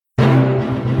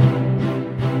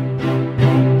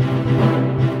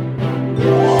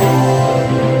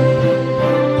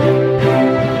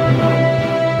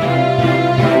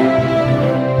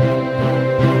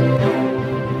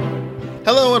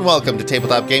welcome to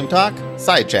Tabletop Game Talk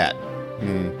Side Chat.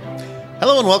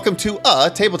 Hello and welcome to a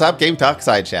Tabletop Game Talk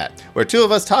Side Chat, where two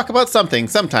of us talk about something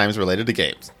sometimes related to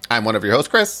games. I'm one of your hosts,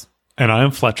 Chris. And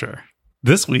I'm Fletcher.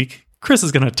 This week, Chris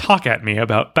is going to talk at me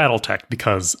about Battletech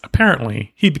because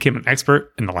apparently he became an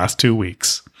expert in the last 2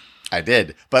 weeks. I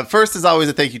did. But first, as always,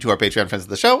 a thank you to our Patreon friends of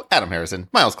the show, Adam Harrison,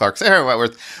 Miles Clark, Sarah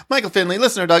Wentworth, Michael Finley,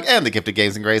 Listener Doug, and the Gifted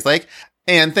Games in Grays Lake.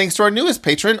 And thanks to our newest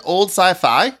patron, Old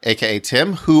Sci-Fi, aka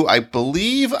Tim, who I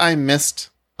believe I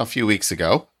missed a few weeks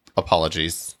ago.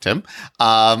 Apologies, Tim.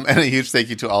 And a huge thank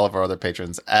you to all of our other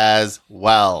patrons as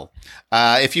well.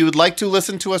 If you would like to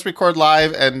listen to us record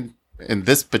live and in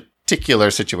this particular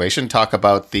situation, talk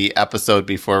about the episode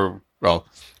before,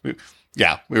 we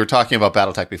were talking about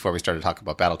Battletech before we started talking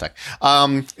about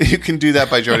Battletech. You can do that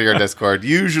by joining our Discord.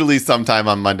 Usually sometime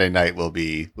on Monday night we'll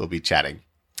be chatting.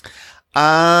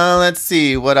 Let's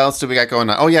see. What else do we got going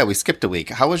on? Oh, yeah, we skipped a week.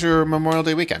 How was your Memorial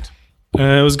Day weekend?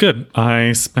 It was good.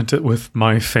 I spent it with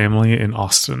my family in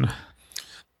Austin.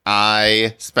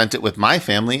 I spent it with my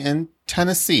family in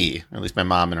Tennessee, or at least my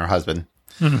mom and her husband.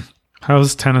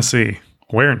 How's Tennessee?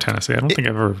 Where in Tennessee? I don't think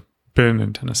I've ever been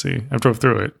in Tennessee. I drove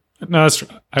through it. No, that's true.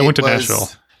 I went to Nashville.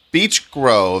 Beech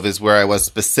Grove is where I was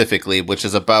specifically, which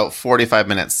is about 45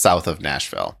 minutes south of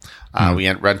Nashville.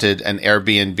 We rented an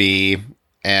Airbnb.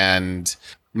 And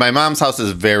my mom's house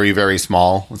is very, very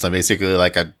small. It's basically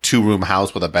like a 2-room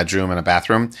house with a bedroom and a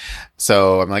bathroom.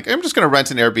 So I'm like, I'm just going to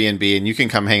rent an Airbnb and you can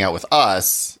come hang out with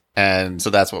us. And so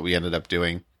that's what we ended up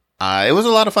doing. It was a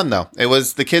lot of fun, though.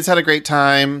 The kids had a great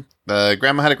time. The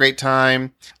grandma had a great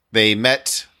time. They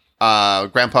met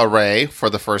Grandpa Ray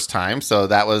for the first time. So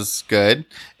that was good.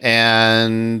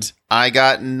 And I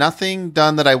got nothing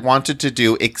done that I wanted to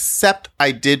do, except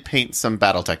I did paint some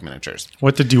Battletech miniatures.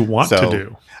 What did you want to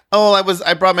do? Oh,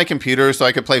 I brought my computer so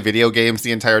I could play video games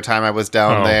the entire time I was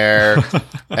down there,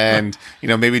 and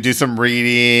maybe do some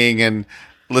reading and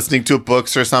listening to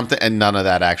books or something. And none of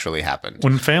that actually happened.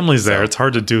 When family's there, it's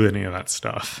hard to do any of that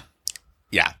stuff.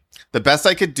 Yeah, the best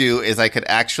I could do is I could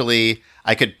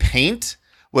paint.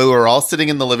 We were all sitting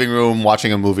in the living room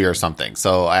watching a movie or something.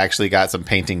 So I actually got some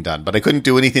painting done, but I couldn't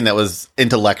do anything that was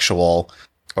intellectual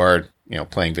or,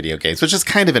 playing video games, which is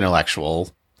kind of intellectual,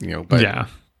 but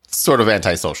sort of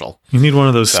antisocial. You need one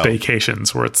of those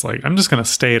staycations where it's like, I'm just going to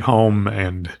stay at home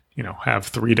and, have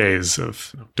 3 days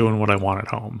of doing what I want at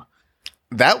home.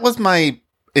 That was my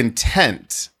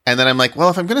intent. And then I'm like, well,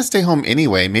 if I'm going to stay home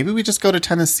anyway, maybe we just go to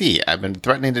Tennessee. I've been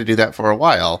threatening to do that for a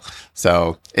while.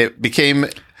 So it became...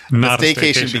 Not the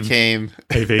staycation became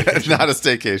a vacation. Not a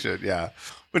staycation, yeah.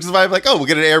 Which is why I'm like, we'll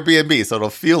get an Airbnb, so it'll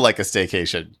feel like a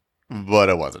staycation, but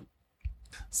it wasn't.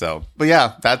 So, but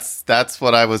yeah, that's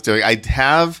what I was doing. I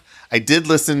did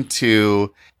listen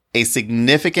to a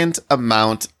significant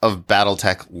amount of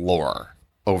Battletech lore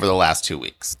over the last 2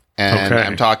 weeks, and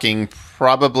I'm talking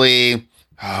probably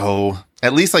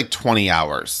at least like 20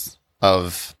 hours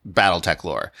of Battletech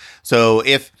lore. So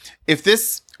if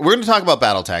this. We're going to talk about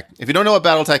Battletech. If you don't know what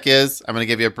Battletech is, I'm going to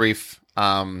give you a brief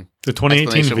the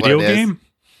 2018 video game?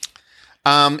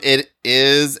 It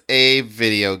is a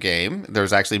video game.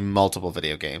 There's actually multiple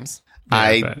video games. Yeah,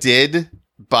 I did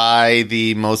buy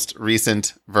the most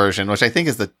recent version, which I think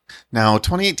is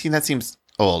 2018, that seems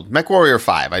old. MechWarrior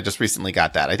 5. I just recently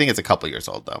got that. I think it's a couple years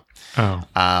old, though.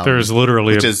 There's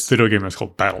literally a video game that's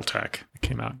called Battletech. It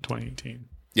came out in 2018.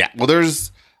 Yeah, well,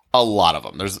 there's a lot of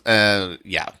them. There's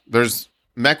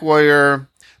MechWarrior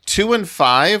 2 and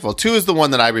 5. Well, 2 is the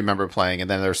one that I remember playing, and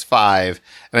then there's 5.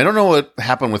 And I don't know what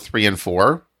happened with 3 and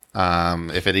 4,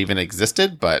 if it even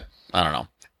existed, but I don't know.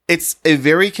 It's a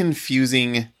very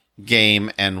confusing game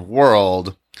and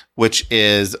world, which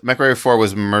is MechWarrior 4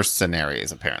 was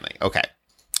Mercenaries, apparently. Okay.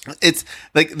 It's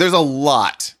like there's a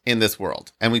lot in this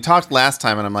world. And we talked last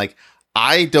time, and I'm like,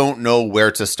 I don't know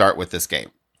where to start with this game.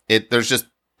 There's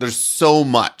so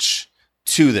much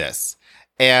to this.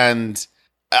 And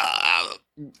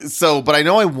but I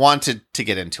know I wanted to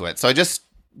get into it. So I just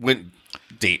went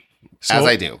deep, as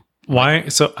I do. Why?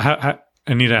 So I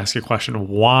need to ask you a question.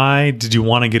 Why did you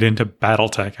want to get into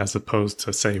Battletech as opposed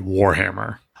to, say,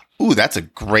 Warhammer? Ooh, that's a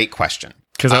great question.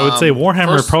 Because I would say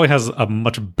Warhammer probably has a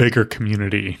much bigger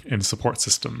community and support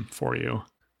system for you.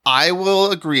 I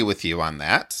will agree with you on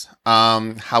that.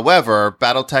 However,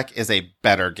 Battletech is a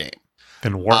better game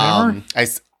than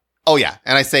Warhammer. Oh, yeah.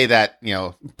 And I say that,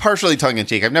 partially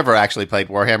tongue-in-cheek. I've never actually played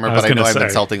Warhammer, but I know I'm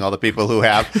insulting all the people who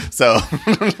have. So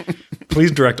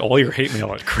please direct all your hate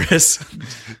mail at Chris.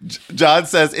 John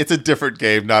says it's a different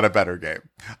game, not a better game.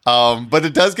 But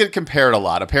it does get compared a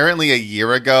lot. Apparently, a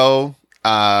year ago,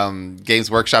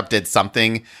 Games Workshop did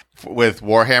something with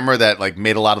Warhammer that like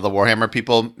made a lot of the Warhammer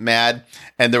people mad,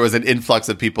 and there was an influx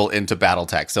of people into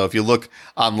Battletech. So if you look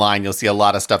online, you'll see a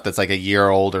lot of stuff that's like a year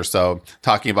old or so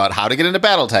talking about how to get into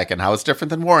Battletech and how it's different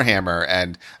than Warhammer,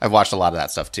 and I've watched a lot of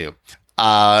that stuff too.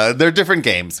 They're different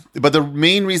games, but the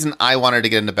main reason I wanted to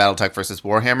get into Battletech versus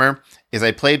Warhammer is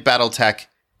I played Battletech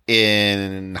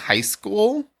in high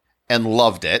school and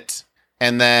loved it,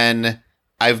 and then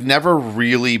I've never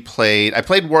really played. I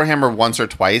played Warhammer once or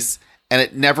twice, and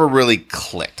it never really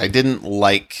clicked. I didn't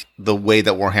like the way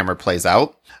that Warhammer plays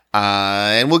out.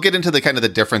 And we'll get into the kind of the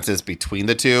differences between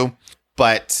the two.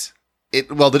 But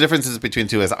the differences between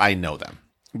the two is I know them.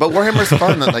 But Warhammer's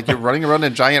fun. Like you're running around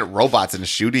in giant robots and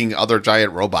shooting other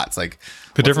giant robots. Like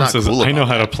the difference is I know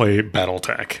how to play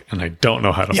Battletech, and I don't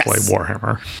know how to play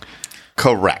Warhammer.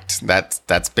 Correct.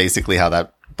 That's basically how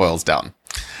that boils down.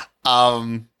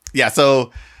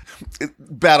 So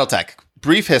Battletech.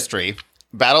 Brief history.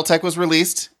 Battletech was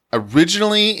released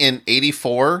originally in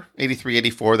 84, 83,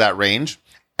 84, that range,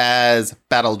 as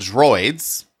Battle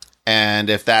Droids. And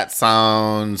if that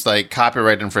sounds like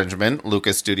copyright infringement,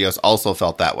 Lucas Studios also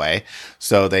felt that way.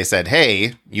 So they said,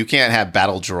 hey, you can't have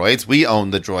Battle Droids. We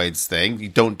own the droids thing. You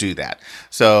don't do that.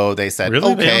 So they said,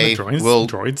 really? Okay, they own the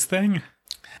droids thing?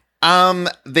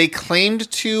 They claimed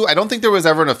to. I don't think there was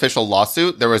ever an official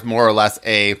lawsuit. There was more or less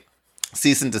a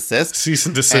cease and desist. Cease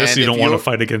and desist. You don't want to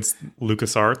fight against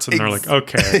LucasArts, and they're like,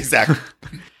 okay, exactly.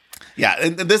 Yeah,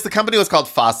 and the company was called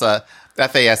FASA,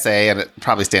 FASA, and it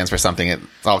probably stands for something. It's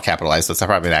all capitalized, so it's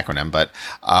probably an acronym. But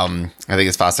I think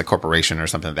it's FASA Corporation or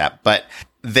something like that. But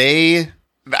I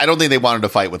don't think they wanted to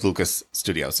fight with Lucas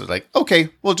Studios. So they're like, okay,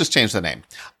 we'll just change the name.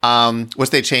 Which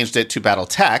they changed it to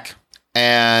Battletech.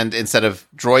 And instead of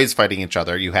droids fighting each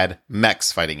other, you had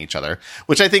mechs fighting each other,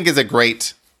 which I think is a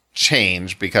great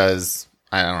change because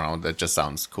I don't know, that just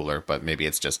sounds cooler, but maybe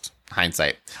it's just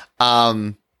hindsight.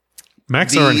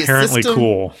 Mechs are inherently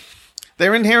cool.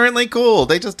 They're inherently cool.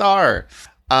 They just are.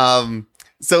 But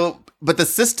the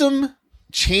system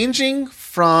changing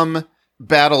from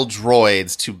Battle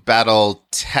Droids to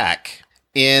Battletech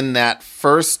in that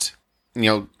first,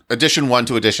 edition 1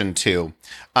 to edition 2,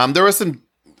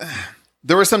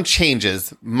 there were some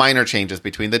changes, minor changes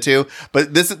between the two, but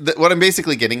what I'm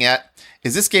basically getting at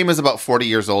is this game is about 40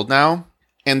 years old now,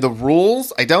 and the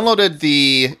rules, I downloaded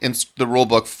the rule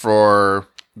book for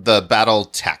the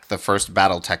Battletech, the first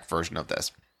Battletech version of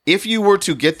this. If you were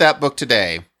to get that book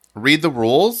today, read the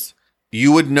rules,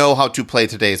 you would know how to play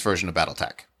today's version of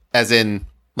Battletech, as in,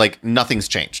 like, nothing's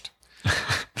changed.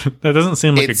 That doesn't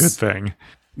seem like a good thing.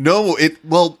 No,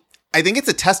 I think it's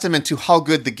a testament to how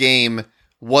good the game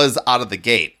was out of the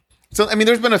gate. So, I mean,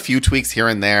 there's been a few tweaks here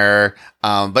and there,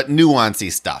 but nuancy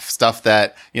stuff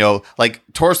that, like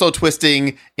torso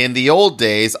twisting in the old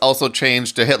days also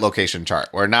changed to hit location chart,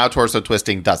 where now torso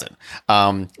twisting doesn't.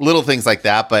 Little things like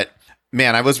that. But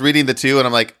man, I was reading the two and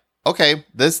I'm like, okay,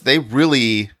 they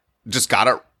really just got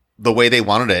it the way they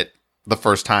wanted it the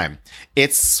first time.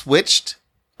 It switched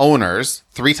owners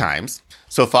 3 times.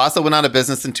 So FASA went out of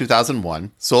business in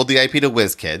 2001, sold the IP to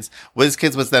WizKids.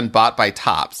 WizKids was then bought by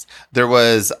Topps. There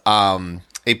was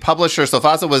a publisher. So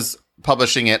FASA was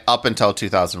publishing it up until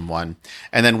 2001.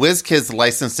 And then WizKids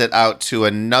licensed it out to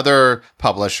another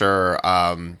publisher,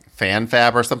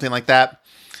 FanFab or something like that.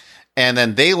 And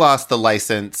then they lost the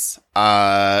license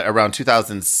around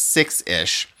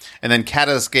 2006-ish. And then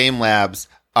Catus Game Labs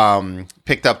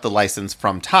picked up the license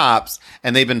from Topps,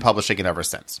 and they've been publishing it ever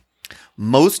since.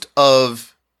 Most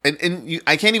of,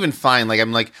 I can't even find,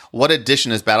 I'm like, what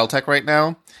edition is Battletech right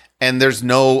now? And there's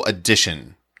no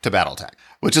addition to Battletech,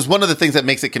 which is one of the things that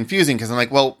makes it confusing, because I'm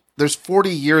like, well, there's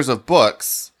 40 years of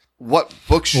books. What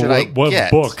book should I get?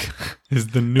 What book is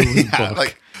the new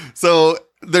book? So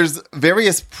there's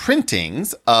various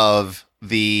printings of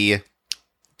the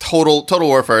Total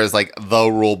Warfare is like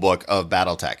the rule book of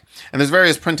Battletech. And there's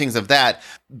various printings of that,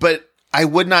 but I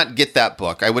would not get that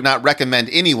book. I would not recommend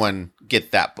anyone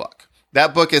get that book.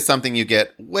 That book is something you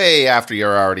get way after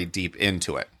you're already deep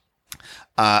into it.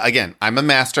 Again, I'm a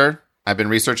master. I've been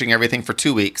researching everything for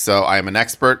 2 weeks, so I am an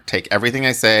expert. Take everything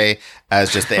I say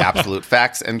as just the absolute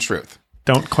facts and truth.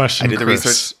 Don't question I do the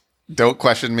research. Don't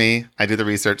question me. I do the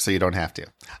research so you don't have to.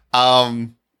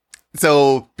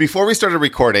 So before we started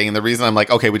recording, and the reason I'm like,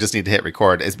 okay, we just need to hit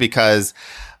record is because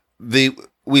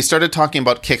we started talking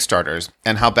about Kickstarters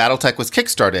and how Battletech was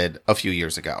kickstarted a few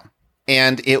years ago.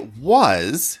 And it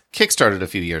was kickstarted a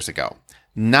few years ago.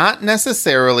 Not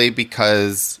necessarily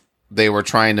because they were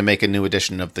trying to make a new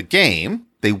edition of the game.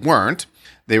 They weren't.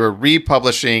 They were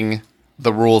republishing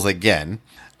the rules again.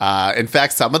 In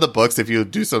fact, some of the books, if you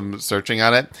do some searching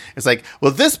on it, it's like,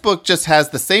 well, this book just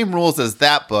has the same rules as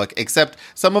that book, except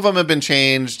some of them have been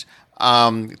changed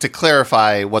to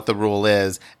clarify what the rule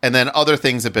is, and then other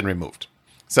things have been removed.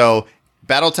 So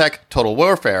Battletech Total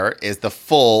Warfare is the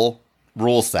full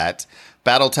rule set.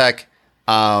 Battletech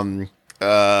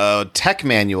Tech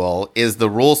Manual is the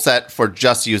rule set for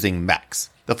just using mechs.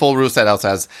 The full rule set also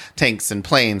has tanks and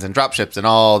planes and dropships and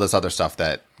all this other stuff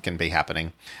that can be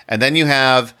happening. And then you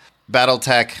have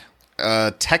Battletech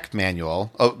Tech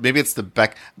Manual. Oh, maybe it's the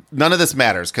back. None of this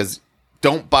matters because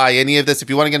don't buy any of this. If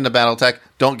you want to get into Battletech,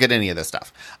 don't get any of this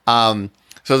stuff. So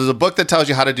there's a book that tells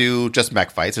you how to do just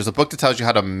mech fights. There's a book that tells you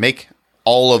how to make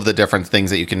all of the different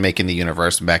things that you can make in the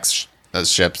universe, mechs,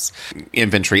 ships,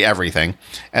 infantry, everything.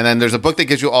 And then there's a book that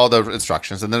gives you all the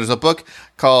instructions. And then there's a book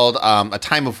called A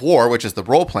Time of War, which is the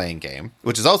role-playing game,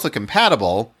 which is also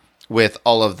compatible with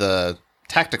all of the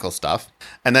tactical stuff.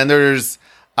 And then there's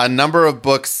a number of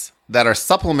books that are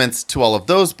supplements to all of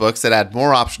those books that add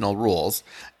more optional rules.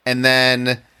 And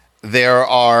then there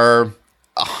are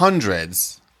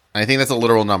hundreds, I think that's a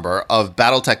literal number, of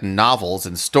Battletech novels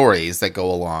and stories that go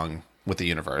along with the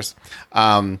universe.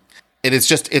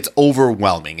 It's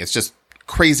overwhelming. It's just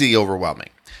crazy overwhelming.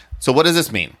 So what does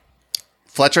this mean?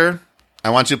 Fletcher,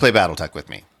 I want you to play Battletech with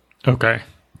me. Okay.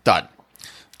 Done.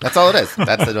 That's all it is.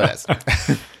 That's what it is.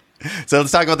 So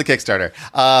let's talk about the Kickstarter.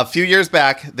 A few years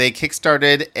back, they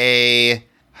kickstarted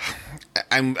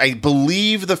I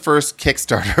believe the first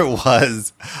Kickstarter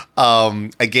was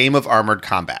a game of Armored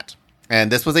Combat.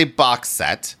 And this was a box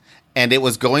set. And it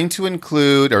was going to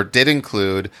include, or did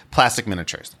include, plastic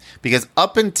miniatures. Because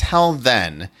up until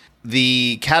then,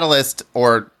 the Catalyst,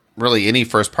 or really any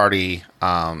first-party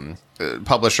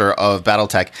publisher of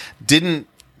Battletech, didn't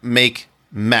make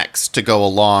mechs to go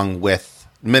along with,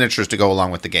 miniatures to go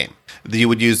along with the game. You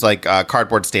would use, like,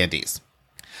 cardboard standees.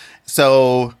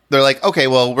 So they're like, okay,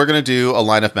 well, we're going to do a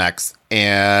line of mechs.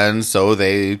 And so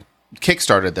they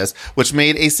kickstarted this, which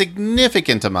made a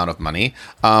significant amount of money,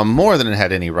 more than it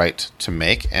had any right to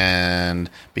make. And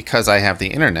because I have the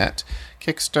internet,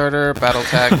 Kickstarter,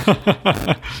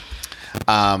 Battletech,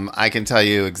 I can tell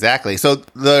you exactly. So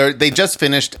they just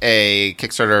finished a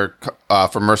Kickstarter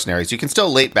for Mercenaries. You can still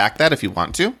late back that if you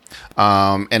want to,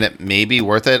 and it may be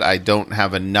worth it. I don't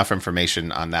have enough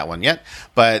information on that one yet,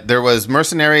 but there was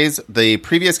Mercenaries. The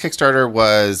previous Kickstarter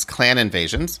was Clan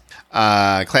Invasion.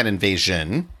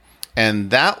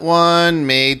 And that one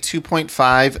made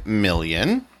 $2.5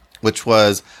 million, which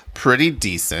was pretty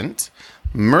decent.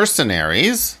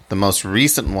 Mercenaries, the most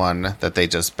recent one that they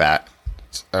just kickstarted,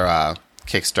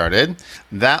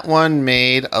 that one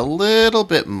made a little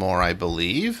bit more, I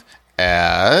believe,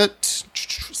 at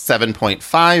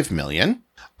 $7.5 million.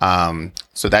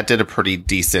 So that did a pretty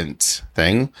decent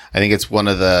thing. I think it's one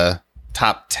of the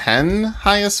top 10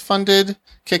 highest funded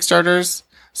Kickstarters.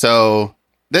 So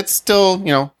that's still,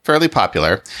 fairly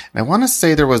popular. And I want to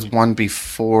say there was one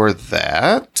before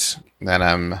that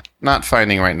I'm not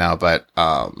finding right now, but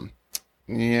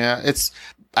yeah,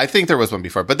 I think there was one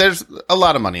before, but there's a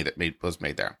lot of money that was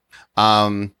made there.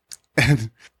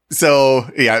 So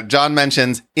yeah, John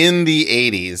mentions in the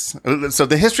 80s. So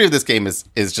the history of this game is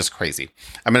just crazy.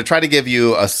 I'm going to try to give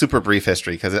you a super brief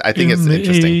history because I think it's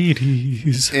interesting.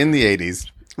 80s. In the 80s,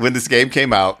 when this game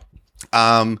came out,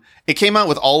 it came out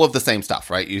with all of the same stuff,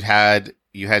 right? You had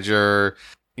your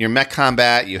mech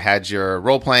combat, you had your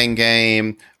role-playing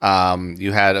game,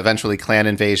 you had eventually clan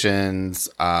invasions,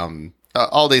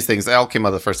 all these things. They all came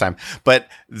out the first time. But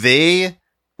they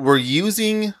were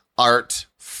using art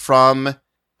from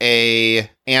a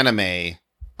anime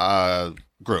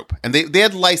group. And they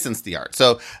had licensed the art.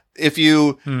 So if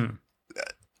you...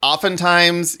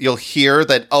 Oftentimes you'll hear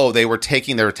that, they were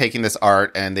taking this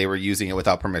art and they were using it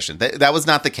without permission. That was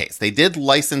not the case. They did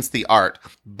license the art,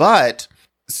 but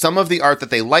some of the art that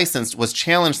they licensed was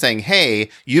challenged saying, hey,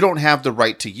 you don't have the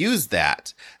right to use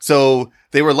that. So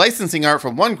they were licensing art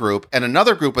from one group and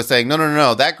another group was saying,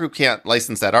 no, that group can't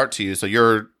license that art to you. So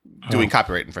you're doing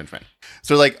copyright infringement.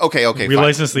 So like, okay, we fine.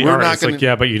 licensed the art. It's like,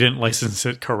 yeah, but you didn't license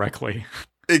it correctly.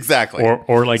 Exactly.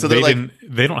 Or like so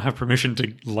they don't have permission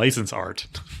to license art.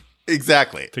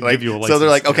 Exactly. To give you a license. So they're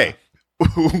like, okay,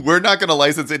 we're not going to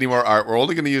license any more art. We're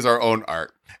only going to use our own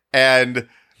art. And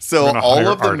so all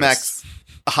of the mechs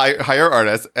hire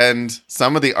artists, and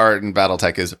some of the art in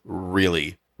Battletech is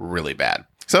really, really bad.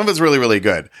 Some of it's really, really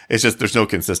good. It's just there's no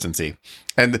consistency.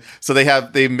 And so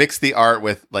they mix the art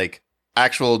with like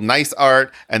actual nice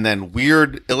art and then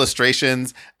weird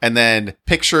illustrations and then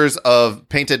pictures of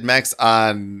painted mechs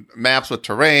on maps with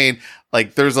terrain.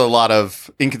 Like there's a lot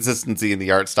of inconsistency in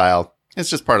the art style. It's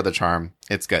just part of the charm.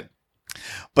 It's good.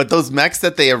 But those mechs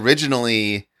that they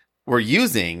originally were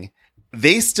using,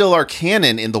 they still are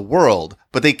canon in the world,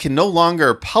 but they can no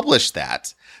longer publish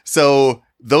that. So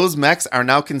those mechs are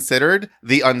now considered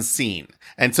the unseen.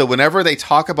 And so whenever they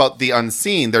talk about the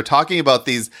unseen, they're talking about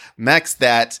these mechs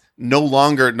that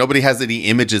nobody has any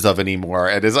images of anymore.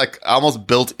 And is like almost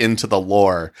built into the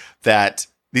lore that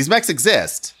these mechs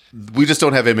exist. We just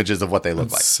don't have images of what they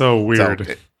look like. So weird.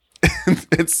 So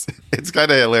it's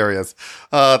kind of hilarious.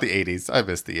 The 80s. I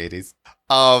miss the 80s.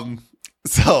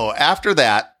 So after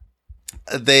that,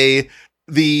 the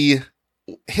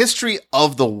history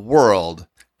of the world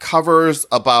covers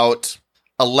about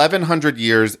 1,100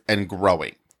 years and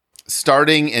growing,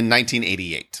 starting in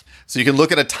 1988. So you can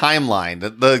look at a timeline.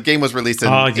 The game was released in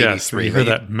 83. Yes, you heard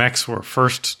that mechs were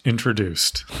first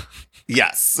introduced.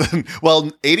 Yes.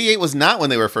 Well, 88 was not when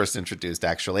they were first introduced,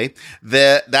 actually.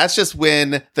 That's just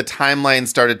when the timeline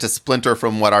started to splinter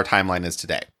from what our timeline is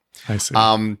today. I see.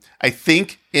 I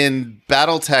think in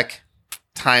Battletech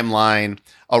timeline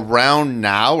around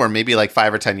now, or maybe like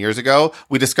 5 or 10 years ago,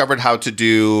 we discovered how to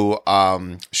do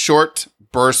short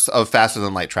bursts of faster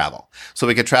than light travel. So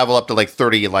we could travel up to like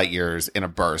 30 light years in a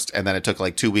burst. And then it took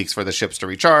like 2 weeks for the ships to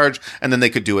recharge. And then they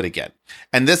could do it again.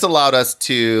 And this allowed us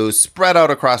to spread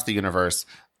out across the universe,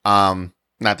 not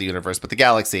the universe, but the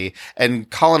galaxy, and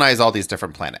colonize all these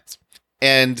different planets.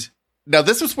 And now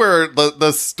this is where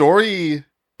the story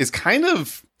is kind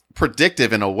of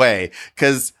predictive in a way,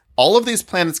 because all of these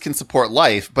planets can support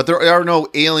life, but there are no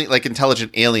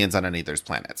intelligent aliens on any of those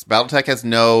planets. Battletech has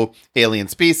no alien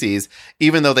species,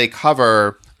 even though they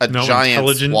cover a giant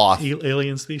intelligent swath.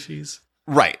 Alien species?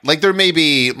 Right. Like there may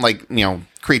be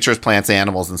creatures, plants,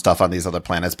 animals and stuff on these other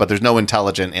planets, but there's no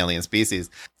intelligent alien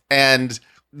species. And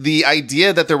the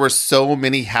idea that there were so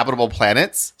many habitable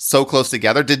planets so close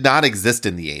together did not exist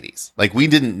in the 80s. Like we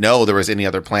didn't know there was any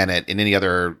other planet in any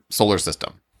other solar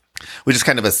system. We just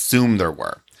kind of assumed there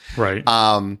were. Right.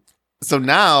 So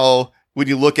now when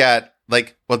you look at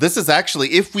this is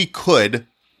actually, if we could,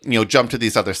 jump to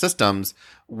these other systems,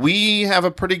 we have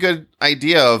a pretty good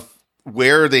idea of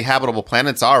where the habitable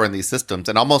planets are in these systems.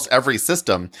 And almost every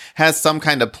system has some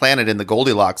kind of planet in the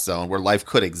Goldilocks zone where life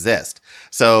could exist.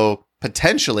 So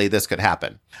potentially this could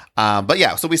happen. But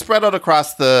yeah, so we spread out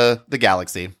across the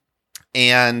galaxy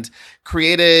and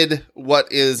created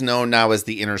what is known now as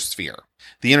the inner sphere.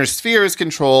 The inner sphere is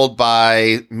controlled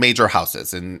by major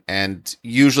houses, and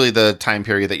usually the time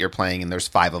period that you're playing, and there's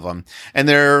 5 of them, and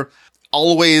they're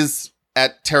always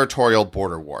at territorial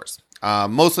border wars.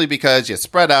 Mostly because you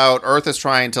spread out. Earth is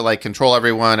trying to control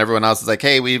everyone. Everyone else is like,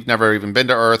 hey, we've never even been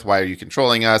to Earth. Why are you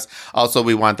controlling us? Also,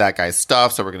 we want that guy's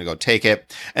stuff, so we're going to go take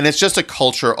it. And it's just a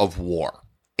culture of war.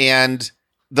 And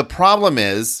the problem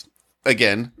is,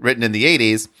 again, written in the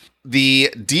 80s,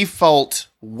 the default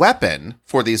weapon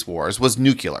for these wars was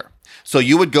nuclear. So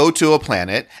you would go to a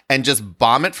planet and just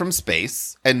bomb it from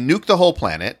space and nuke the whole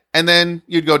planet. And then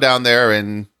you'd go down there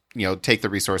and, take the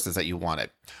resources that you wanted.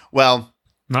 Well,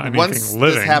 not anything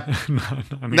living.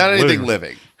 Not anything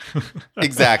living.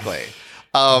 Exactly.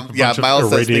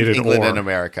 Miles says think England and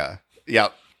America.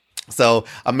 Yep. So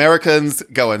Americans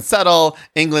go and settle.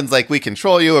 England's like, we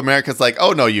control you. America's like,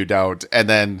 oh, no, you don't. And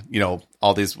then,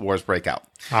 all these wars break out.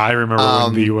 I remember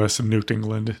when the U.S. nuked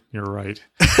England. You're right.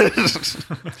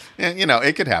 Yeah,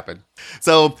 it could happen.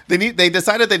 So they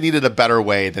decided they needed a better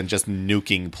way than just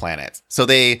nuking planets. So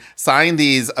they signed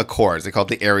these accords. They called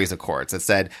the Ares Accords. That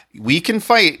said, we can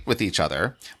fight with each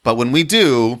other, but when we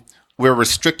do, we're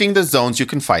restricting the zones you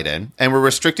can fight in, and we're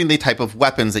restricting the type of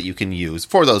weapons that you can use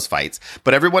for those fights.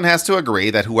 But everyone has to agree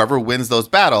that whoever wins those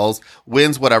battles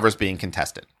wins whatever's being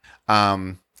contested.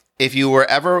 If you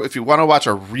want to watch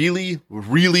a really,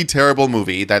 really terrible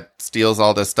movie that steals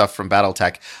all this stuff from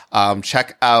Battletech,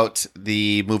 check out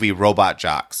the movie Robot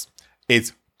Jocks.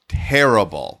 It's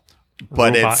terrible,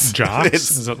 but Jocks?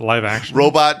 Is it live action?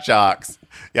 Robot Jocks.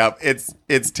 Yeah,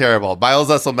 it's terrible. Miles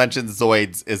also mentioned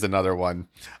Zoids is another one.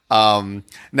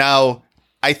 Now,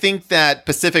 I think that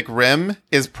Pacific Rim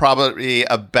is probably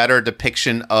a better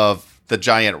depiction of the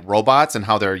giant robots and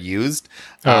how they're used.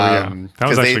 That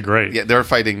was actually great. Yeah, they're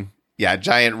fighting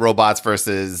giant robots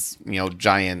versus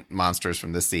giant monsters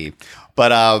from the sea. But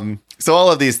so all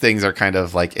of these things are kind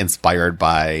of inspired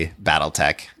by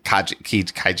Battletech.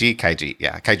 Kaiju.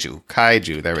 Yeah,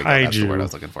 kaiju. There we go. That's the word I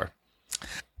was looking for.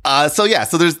 So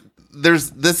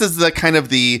this is the kind of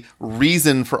the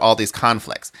reason for all these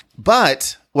conflicts.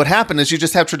 But what happened is you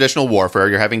just have traditional warfare.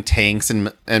 You're having tanks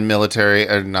and military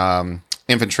and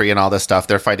infantry and all this stuff.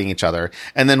 They're fighting each other.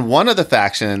 And then one of the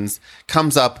factions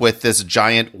comes up with this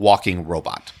giant walking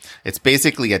robot. It's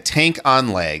basically a tank on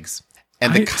legs.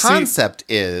 And the concept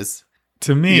is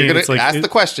To me, you're going it's to like, ask the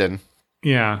question.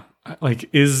 Yeah. Like,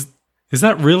 is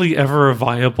that really ever a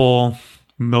viable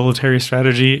military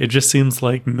strategy? It just seems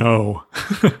like no,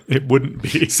 it wouldn't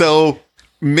be. So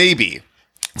maybe.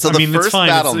 So I mean, first it's fine.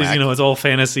 battle It's, mech, it's all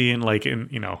fantasy and like,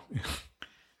 it's fun.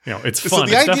 the It's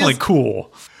idea definitely is-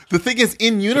 cool. the thing is,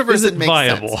 in universe, Is it it makes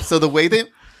viable? sense. So the way they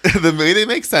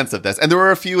make sense of this, and there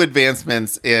were a few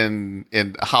advancements in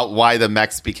why the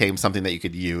mechs became something that you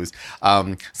could use,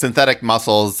 synthetic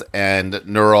muscles and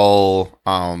neural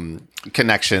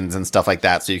connections and stuff like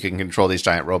that, so you can control these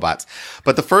giant robots.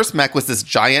 But the first mech was this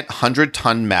giant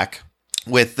 100-ton mech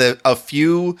with a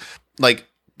few like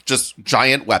just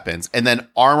giant weapons and then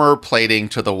armor plating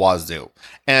to the wazoo.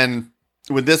 And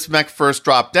when this mech first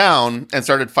dropped down and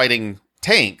started fighting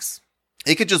tanks,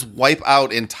 it could just wipe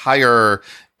out entire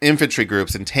infantry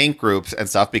groups and tank groups and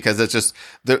stuff because it's just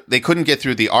they couldn't get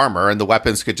through the armor and the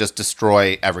weapons could just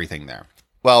destroy everything there.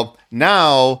 Well,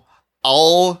 now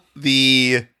all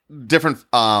the different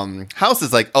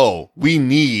houses like, oh, we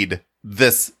need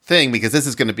this thing because this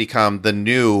is going to become the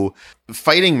new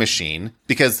fighting machine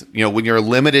because, when you're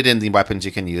limited in the weapons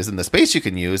you can use and the space you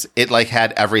can use, it like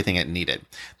had everything it needed.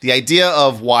 The idea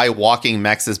of why walking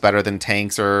mechs is better than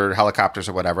tanks or helicopters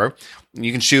or whatever,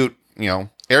 you can shoot,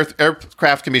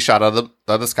 aircraft can be shot out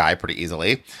of the sky pretty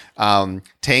easily.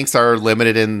 Tanks are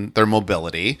limited in their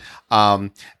mobility.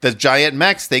 The giant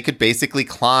mechs, they could basically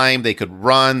climb, they could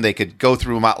run, they could go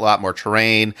through a lot more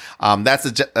terrain.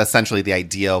 That's essentially the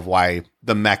idea of why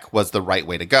the mech was the right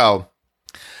way to go.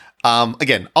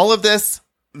 Again, all of this,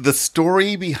 the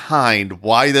story behind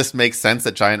why this makes sense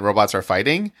that giant robots are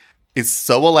fighting is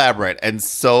so elaborate and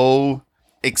so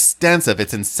extensive.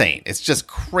 It's insane. It's just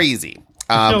crazy.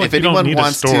 If anyone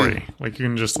wants a story, like you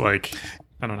can just I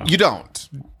don't know. You don't.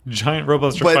 Giant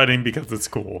robots are fighting because it's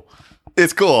cool.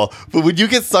 It's cool. But when you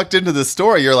get sucked into the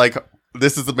story, you're like,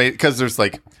 this is amazing. Because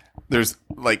there's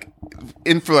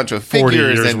influential 40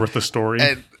 figures. years worth of story.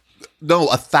 No,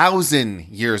 1,000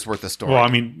 years worth of story. Well,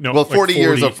 I mean, no. Well, 40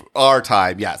 years of our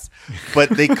time, yes.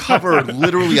 But they cover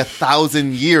literally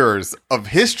 1,000 years of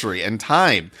history and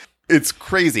time. It's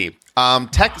crazy.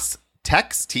 Tex,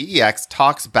 T-E-X,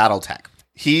 talks Battletech.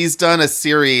 He's done a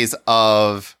series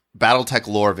of Battletech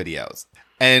lore videos,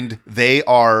 and they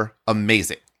are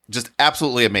amazing. Just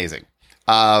absolutely amazing.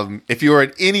 If you are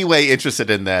in any way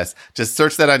interested in this, just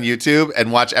search that on YouTube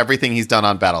and watch everything he's done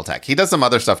on Battletech. He does some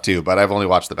other stuff too, but I've only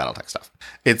watched the Battletech stuff.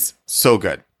 It's so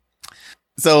good.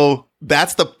 So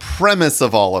that's the premise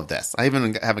of all of this. I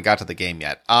haven't got to the game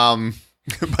yet. But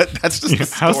that's just the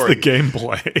story. How's the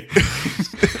gameplay?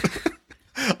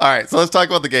 All right, so let's talk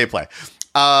about the gameplay.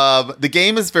 The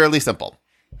game is fairly simple.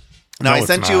 Now, I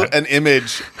sent you an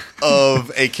image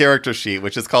of a character sheet,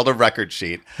 which is called a record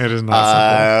sheet. It is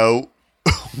not simple.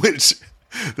 Which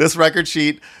this record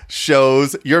sheet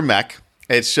shows your mech.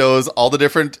 It shows all the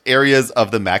different areas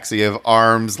of the mech. So you have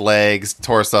arms, legs,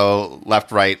 torso,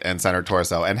 left, right, and center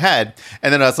torso, and head.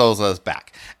 And then it also has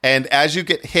back. And as you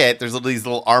get hit, there's these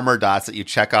little armor dots that you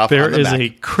check off. There on the is mech. a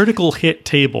critical hit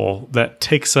table that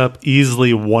takes up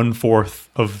easily 1/4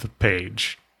 of the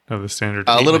page of the standard.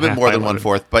 A little bit more than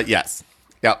 1/4, but yes.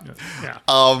 Yep. Yeah.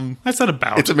 I said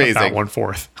about. It's amazing. About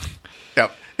 1/4.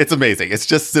 Yep. It's amazing. It's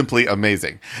just simply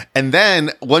amazing. And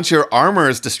then once your armor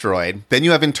is destroyed, then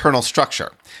you have internal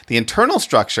structure. The internal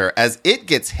structure, as it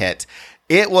gets hit,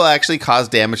 it will actually cause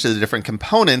damage to the different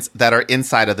components that are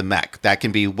inside of the mech. That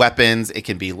can be weapons, it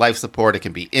can be life support, it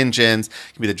can be engines,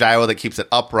 it can be the gyro that keeps it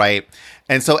upright.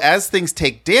 And so as things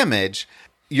take damage,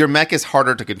 your mech is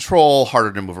harder to control,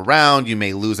 harder to move around. You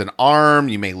may lose an arm,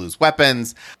 you may lose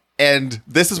weapons. And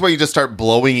this is where you just start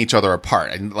blowing each other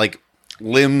apart. And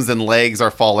limbs and legs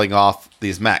are falling off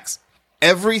these mechs.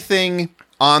 Everything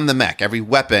on the mech, every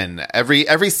weapon,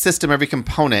 every system, every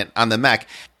component on the mech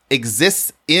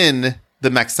exists in the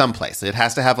mech someplace. It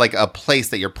has to have a place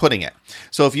that you're putting it.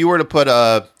 So if you were to put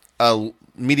a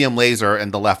medium laser in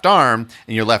the left arm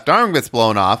and your left arm gets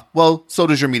blown off, well, so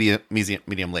does your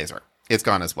medium laser. It's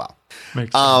gone as well.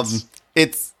 Makes sense.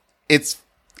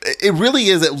 It really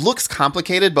is. It looks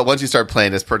complicated, but once you start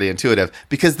playing, it's pretty intuitive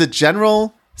because the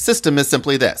general system is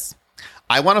simply this.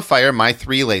 I want to fire my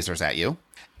 3 lasers at you,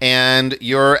 and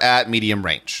you're at medium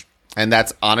range. And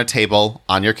that's on a table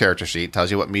on your character sheet. It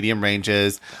tells you what medium range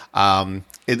is. We're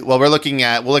looking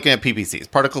at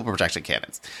PPCs, particle projection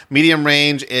cannons. Medium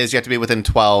range is you have to be within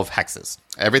 12 hexes.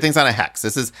 Everything's on a hex.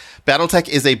 Battletech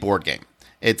is a board game.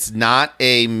 It's not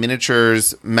a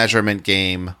miniatures measurement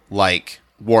game like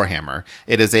Warhammer.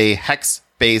 It is a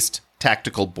hex-based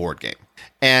tactical board game.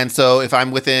 And so if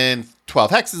I'm within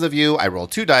 12 hexes of you, I roll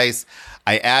 2 dice.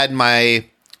 I add my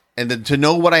and then to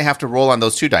know what I have to roll on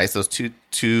those two dice, those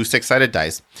two six-sided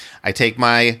dice, I take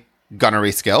my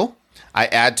gunnery skill, I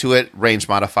add to it range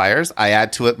modifiers, I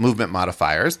add to it movement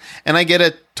modifiers, and I get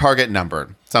a target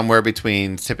number, somewhere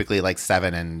between typically like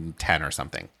 7 and 10 or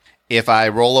something. If I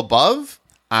roll above,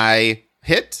 I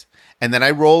hit, and then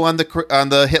I roll on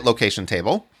the hit location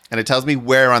table, and it tells me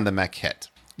where on the mech hit.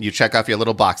 You check off your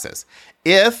little boxes.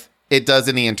 If it does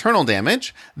any internal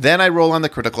damage, then I roll on the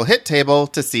critical hit table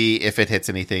to see if it hits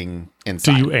anything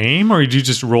inside. Do you aim, or do you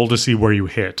just roll to see where you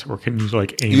hit, or can you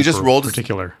like aim? You just roll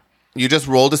particular. You just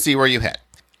roll to see where you hit.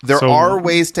 There are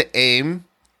ways to aim.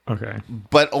 Okay.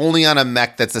 But only on a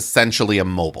mech that's essentially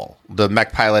immobile. The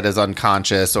mech pilot is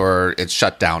unconscious or it's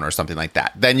shut down or something like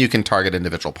that. Then you can target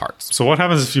individual parts. So what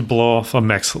happens if you blow off a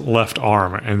mech's left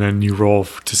arm and then you roll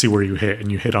to see where you hit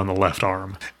and you hit on the left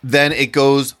arm? Then it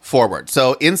goes forward.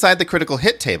 So inside the critical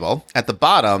hit table at the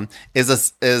bottom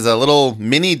is a little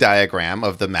mini diagram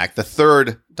of the mech, the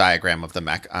third diagram of the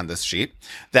mech on this sheet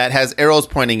that has arrows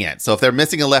pointing in. So if they're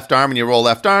missing a left arm and you roll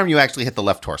left arm, you actually hit the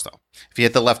left torso. If you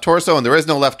hit the left torso and there is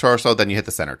no left torso, then you hit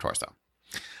the center torso.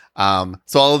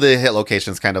 So all of the hit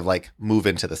locations kind of like move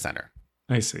into the center.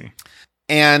 I see.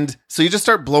 And so you just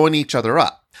start blowing each other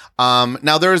up.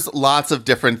 Now there's lots of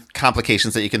different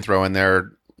complications that you can throw in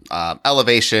there.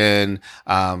 Elevation,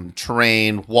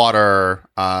 terrain, water,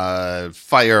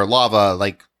 fire, lava,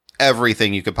 like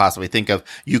everything you could possibly think of,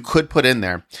 you could put in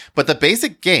there. But the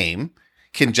basic game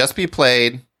can just be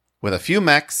played with a few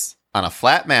mechs on a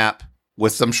flat map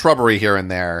with some shrubbery here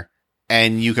and there,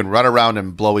 and you can run around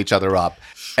and blow each other up.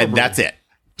 Shrubbery. And that's it.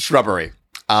 Shrubbery.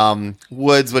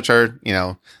 Woods, which are,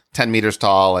 10 meters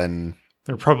tall, and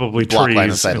they're probably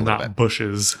trees and not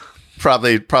bushes.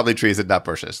 Probably trees and not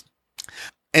bushes.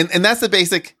 And that's the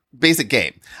basic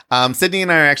game. Sydney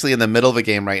and I are actually in the middle of a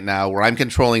game right now where I'm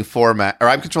controlling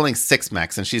 6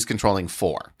 mechs and she's controlling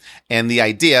 4. And the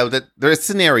idea that they're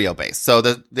scenario based. So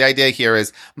the idea here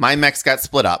is my mechs got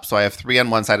split up. So I have 3 on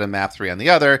one side of the map, 3 on the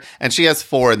other, and she has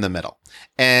 4 in the middle.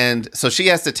 And so she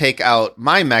has to take out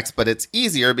my mechs, but it's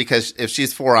easier because if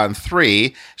she's 4 on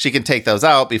 3, she can take those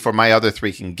out before my other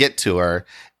 3 can get to her.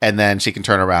 And then she can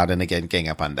turn around and again gang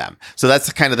up on them. So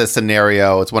that's kind of the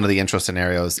scenario. It's one of the intro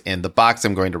scenarios in the box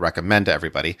I'm going to recommend to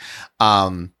everybody.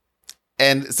 And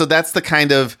so that's the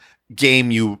kind of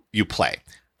game you play.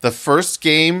 The first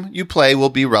game you play will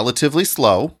be relatively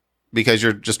slow because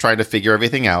you're just trying to figure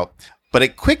everything out. But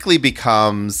it quickly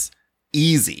becomes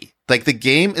easy. Like the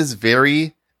game is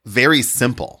very, very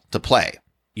simple to play.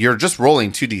 You're just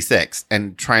rolling 2d6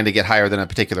 and trying to get higher than a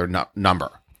particular number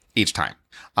each time.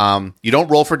 You don't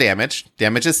roll for damage.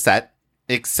 Damage is set,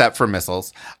 except for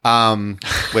missiles,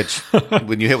 which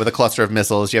when you hit with a cluster of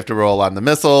missiles, you have to roll on the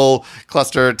missile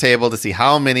cluster table to see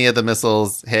how many of the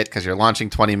missiles hit because you're launching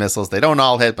 20 missiles. They don't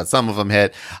all hit, but some of them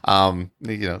hit.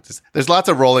 There's lots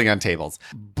of rolling on tables,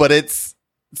 but it's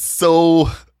so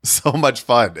much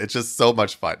fun. It's just so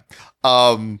much fun.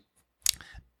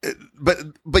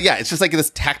 But yeah, it's just like this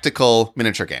tactical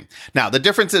miniature game. Now, the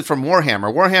difference is from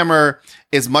Warhammer. Warhammer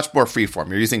is much more freeform.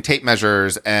 You're using tape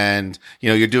measures and,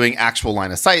 you're doing actual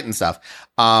line of sight and stuff,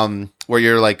 where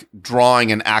you're like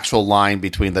drawing an actual line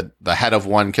between the head of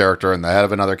one character and the head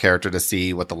of another character to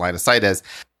see what the line of sight is.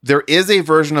 There is a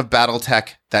version of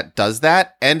Battletech that does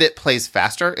that, and it plays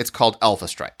faster. It's called Alpha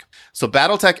Strike. So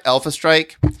Battletech Alpha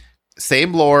Strike,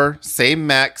 same lore, same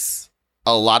mechs,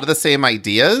 a lot of the same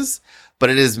ideas, but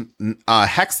it is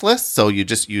hexless, so you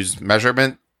just use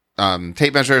measurement,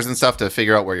 tape measures and stuff to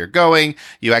figure out where you're going.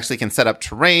 You actually can set up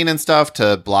terrain and stuff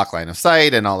to block line of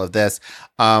sight and all of this.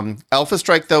 Alpha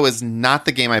Strike, though, is not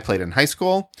the game I played in high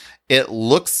school. It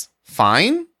looks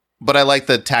fine, but I like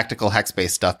the tactical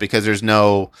hex-based stuff because there's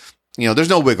no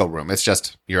wiggle room. It's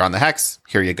just, you're on the hex,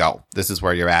 here you go. This is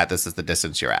where you're at. This is the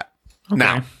distance you're at. Okay.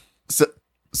 Now,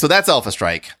 so that's Alpha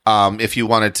Strike, if you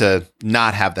wanted to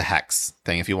not have the hex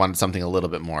thing, if you wanted something a little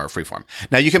bit more freeform.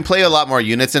 Now, you can play a lot more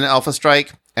units in Alpha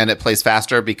Strike, and it plays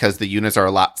faster because the units are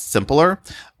a lot simpler.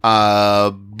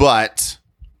 But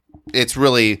it's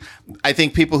really, I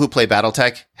think people who play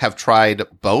Battletech have tried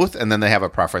both, and then they have a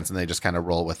preference, and they just kind of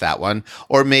roll with that one.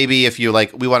 Or maybe if you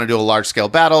we want to do a large-scale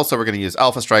battle, so we're going to use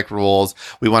Alpha Strike rules.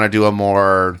 We want to do a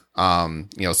more,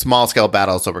 small-scale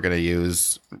battle, so we're going to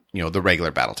use, the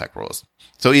regular Battletech rules.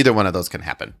 So either one of those can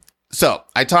happen. So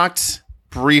I talked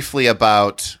briefly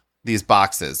about these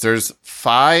boxes. There's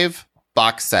 5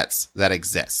 box sets that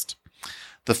exist.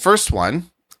 The first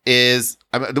one is,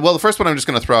 the first one I'm just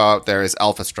going to throw out there is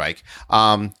Alpha Strike.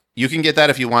 You can get that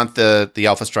if you want the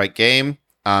Alpha Strike game.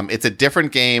 It's a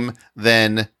different game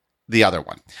than the other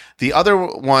one. The other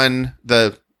one,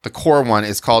 the core one,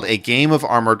 is called A Game of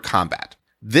Armored Combat.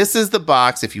 This is the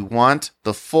box if you want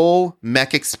the full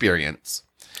mech experience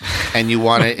and you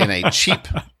want it in a cheap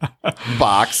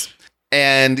box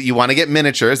and you want to get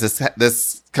miniatures.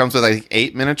 This comes with, I think,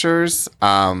 8 miniatures.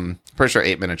 Pretty sure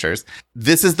 8 miniatures.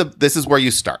 This is where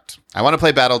you start. I want to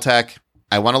play Battletech.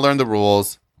 I want to learn the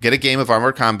rules, get a game of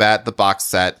Armored Combat, the box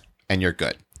set, and you're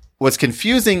good. What's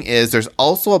confusing is there's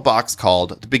also a box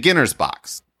called the Beginner's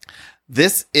Box.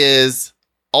 This is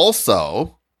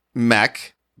also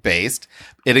mech based.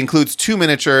 It includes 2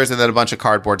 miniatures and then a bunch of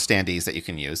cardboard standees that you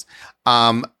can use.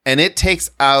 And it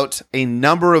takes out a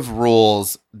number of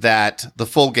rules that the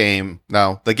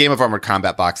Game of Armored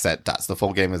Combat box set does. The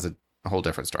full game is a whole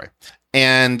different story.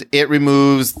 And it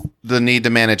removes the need to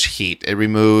manage heat. It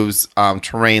removes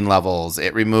terrain levels.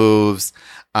 It removes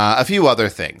a few other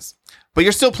things. But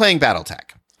you're still playing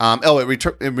Battletech.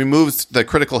 It removes the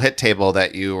critical hit table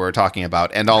that you were talking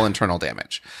about and all internal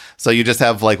damage. So you just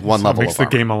have like one level. It makes the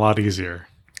game a lot easier.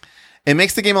 It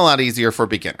makes the game a lot easier for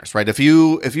beginners, right? If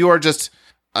you are just,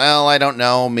 well, I don't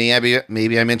know, maybe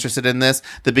I'm interested in this.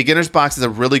 The Beginner's Box is a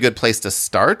really good place to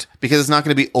start because it's not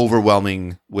going to be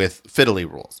overwhelming with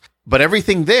fiddly rules. But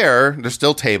everything there's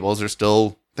still tables, there's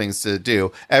still things to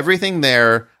do. Everything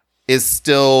there is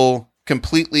still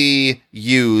completely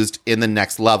used in the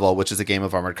next level, which is a game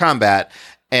of Armored Combat.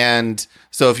 And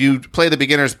so if you play the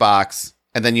Beginner's Box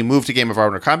and then you move to Game of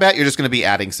Armored Combat, you're just going to be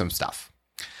adding some stuff.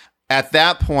 At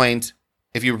that point,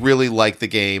 if you really like the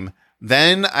game,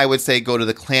 then I would say go to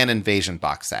the Clan Invasion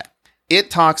box set. It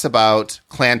talks about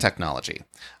clan technology.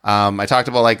 I talked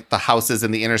about like the houses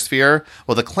in the Inner Sphere.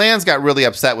 Well, the clans got really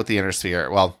upset with the Inner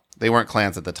Sphere. Well, they weren't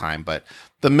clans at the time, but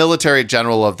the military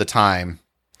general of the time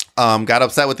got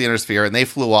upset with the Inner Sphere, and they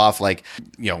flew off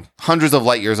hundreds of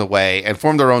light years away and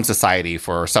formed their own society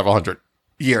for several hundred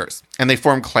years. And they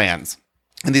formed clans.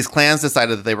 And these clans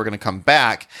decided that they were going to come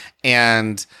back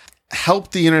and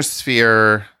help the Inner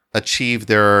Sphere achieve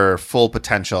their full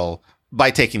potential by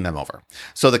taking them over.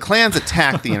 So the clans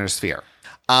attacked the Inner Sphere.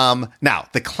 Now,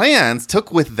 the clans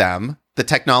took with them the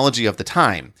technology of the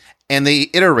time, and they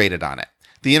iterated on it.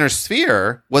 The Inner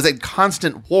Sphere was in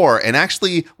constant war and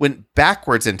actually went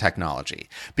backwards in technology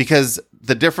because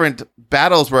the different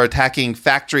battles were attacking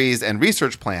factories and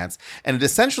research plants, and it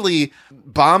essentially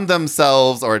bombed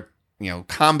themselves or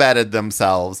combated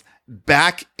themselves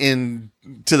back into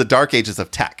the dark ages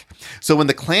of tech. So when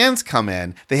the clans come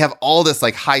in, they have all this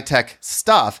like high-tech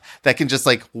stuff that can just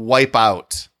like wipe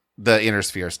out the Inner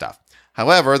Sphere stuff.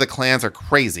 However, the clans are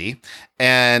crazy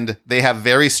and they have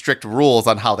very strict rules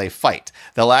on how they fight.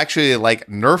 They'll actually like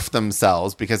nerf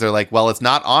themselves because they're like, well, it's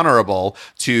not honorable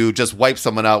to just wipe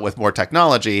someone out with more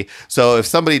technology. So if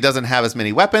somebody doesn't have as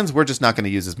many weapons, we're just not going to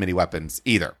use as many weapons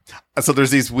either. So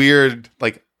there's these weird,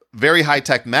 like very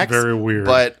high-tech mechs. Very weird.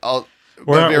 But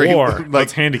we're at very, war. like,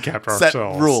 Let's handicap set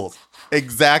ourselves. Rules.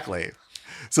 Exactly.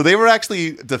 So they were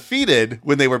actually defeated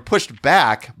when they were pushed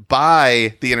back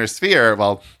by the Inner Sphere.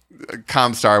 Well,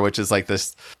 Comstar, which is like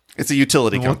this, it's a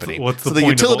utility company. What's the point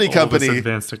utility of all this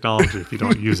advanced technology if you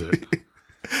don't use it?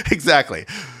 Exactly.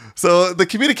 So the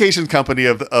communications company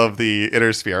of the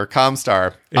Inner Sphere,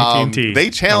 Comstar, AT&T, they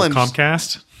challenged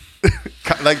Comcast.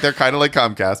 Like they're kind of like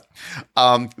Comcast.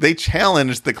 They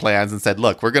challenged the clans and said,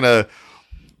 "Look, we're gonna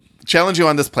challenge you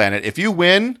on this planet. If you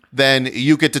win, then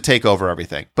you get to take over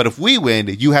everything. But if we win,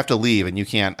 you have to leave and you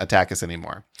can't attack us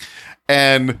anymore."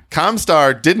 And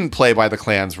Comstar didn't play by the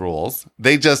clan's rules.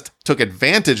 They just took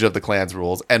advantage of the clan's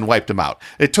rules and wiped them out.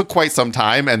 It took quite some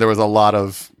time, and there was a lot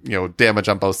of damage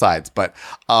on both sides. But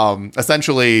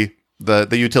essentially, the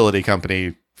utility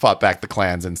company fought back the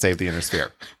clans and saved the Inner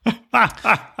Sphere.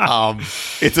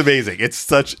 It's amazing. It's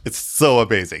so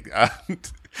amazing.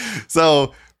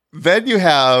 So then you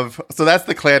have, so that's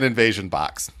the Clan Invasion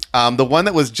box. The one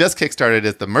that was just kickstarted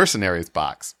is the Mercenaries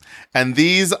box. And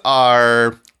these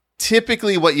are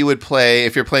typically what you would play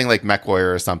if you're playing like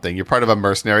MechWarrior or something. You're part of a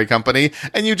mercenary company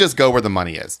and you just go where the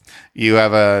money is. You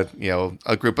have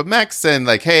a group of mechs and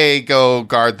like, hey, go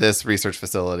guard this research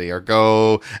facility or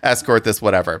go escort this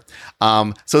whatever.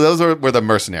 So those were the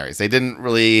mercenaries. They didn't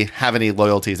really have any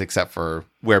loyalties except for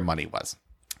where money was.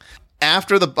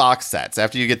 After the box sets,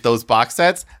 after you get those box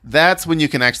sets, that's when you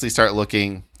can actually start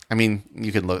looking. I mean,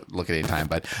 you can look at any time,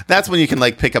 but that's when you can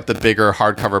like pick up the bigger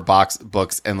hardcover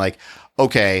books and like,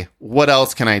 okay, what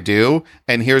else can I do?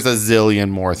 And here's a zillion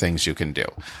more things you can do.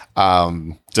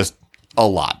 Just a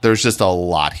lot. There's just a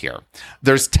lot here.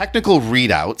 There's technical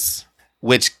readouts,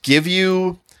 which give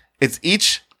you, it's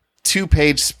each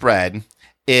 2-page spread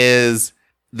is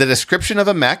the description of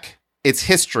a mech its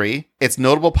history, its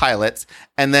notable pilots,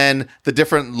 and then the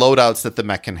different loadouts that the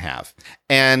mech can have.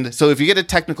 And so if you get a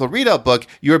technical readout book,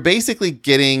 you're basically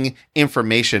getting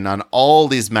information on all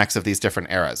these mechs of these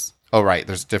different eras. Oh, right.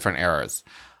 There's different eras.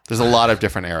 There's a lot of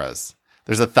different eras.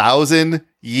 There's 1,000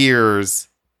 years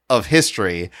of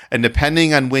history. And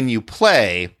depending on when you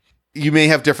play, you may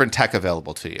have different tech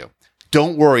available to you.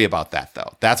 Don't worry about that,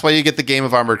 though. That's why you get the Game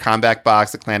of Armored Combat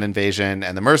box, the Clan Invasion,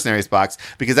 and the Mercenaries box,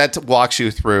 because that walks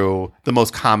you through the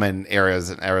most common eras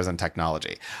in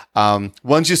technology.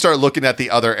 Once you start looking at the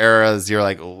other eras, you're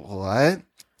like, what?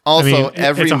 Also,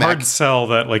 it's a hard sell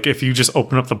that, like, if you just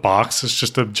open up the box, it's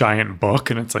just a giant book,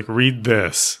 and it's like, read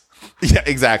this. Yeah,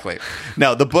 exactly.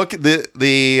 Now, the book,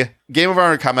 the Game of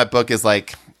Armored Combat book is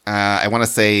like, I want to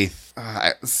say,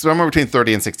 somewhere between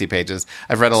 30 and 60 pages.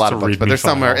 I've read a lot of books, but there's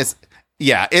somewhere...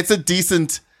 Yeah, it's a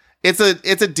decent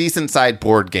side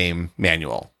board game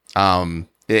manual.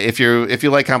 If you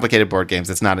like complicated board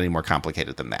games, it's not any more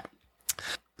complicated than that.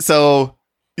 So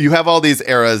you have all these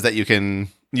eras that you can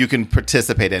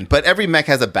participate in, but every mech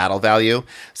has a battle value.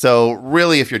 So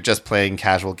really, if you're just playing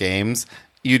casual games,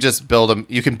 you just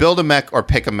you can build a mech or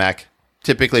pick a mech.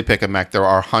 Typically pick a mech. There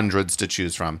are hundreds to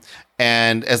choose from.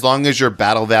 And as long as your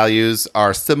battle values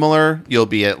are similar, you'll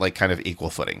be at like kind of equal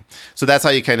footing. So that's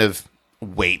how you kind of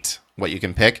weight what you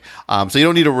can pick. So you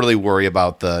don't need to really worry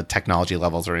about the technology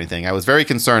levels or anything. I was very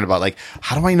concerned about like,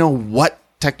 how do I know what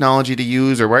technology to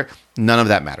use or where? None of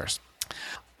that matters.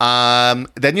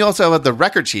 Then you also have the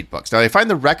record sheet books. Now I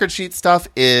find the record sheet stuff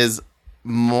is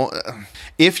more,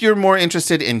 if you're more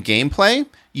interested in gameplay,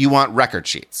 you want record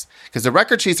sheets, because the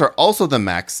record sheets are also the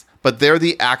mechs, but they're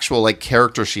the actual like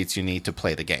character sheets you need to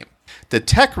play the game. The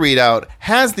tech readout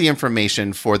has the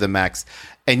information for the mechs,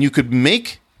 and you could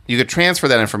transfer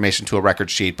that information to a record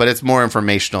sheet, but it's more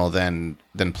informational than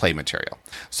play material.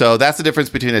 So that's the difference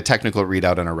between a technical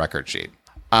readout and a record sheet.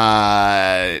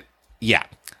 Yeah.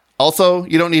 Also,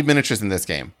 you don't need miniatures in this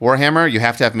game. Warhammer, you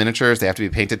have to have miniatures. They have to be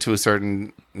painted to a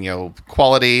certain,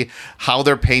 quality. How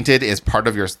they're painted is part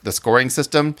of the scoring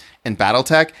system. In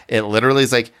Battletech, it literally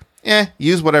is like,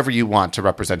 use whatever you want to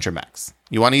represent your mechs.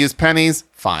 You want to use pennies?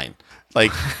 Fine.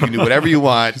 Like, you can do whatever you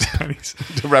want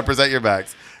to represent your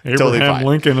mechs. Abraham totally fine.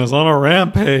 Lincoln is on a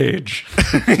rampage.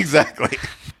 Exactly.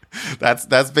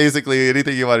 That's basically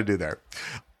anything you want to do there.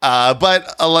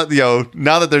 But a lot,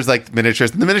 now that there's like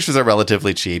miniatures, and the miniatures are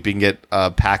relatively cheap. You can get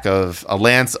a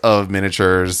lance of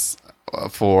miniatures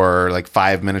for like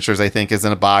 5 miniatures, I think, is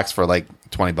in a box for like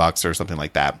 $20 or something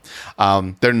like that.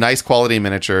 They're nice quality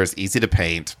miniatures, easy to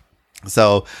paint.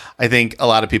 So I think a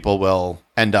lot of people will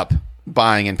end up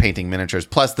buying and painting miniatures.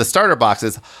 Plus, the starter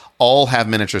boxes all have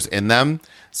miniatures in them,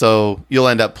 so you'll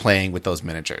end up playing with those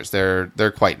miniatures.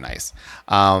 They're quite nice.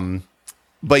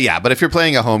 But if you're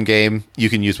playing a home game, you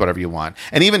can use whatever you want.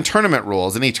 And even tournament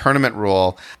rules, any tournament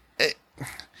rule,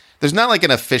 there's not like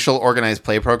an official organized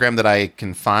play program that I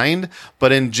can find,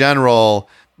 but in general,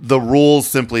 the rules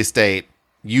simply state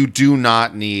you do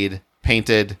not need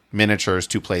painted miniatures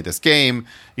to play this game.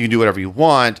 You can do whatever you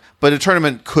want, but a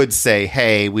tournament could say,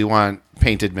 hey, we want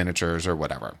painted miniatures or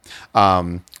whatever.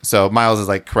 So Miles is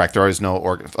like correct. There is no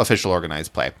official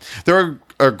organized play. There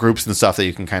are groups and stuff that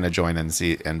you can kind of join and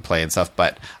see and play and stuff,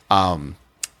 but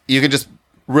you can just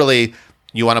really,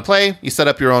 you want to play, you set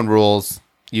up your own rules,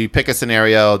 you pick a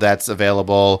scenario that's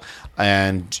available,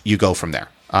 and you go from there.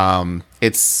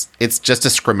 It's just a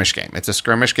skirmish game. It's a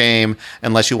skirmish game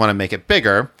unless you want to make it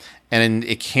bigger. And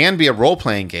it can be a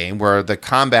role-playing game where the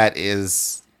combat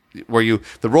is the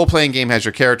role-playing game has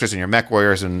your characters and your mech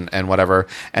warriors and whatever.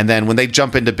 And then when they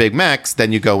jump into big mechs,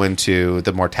 then you go into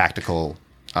the more tactical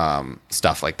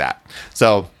stuff like that.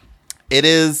 So it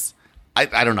is,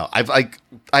 I don't know.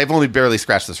 I've only barely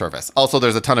scratched the surface. Also,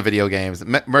 there's a ton of video games.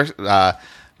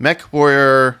 Mech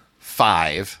Warrior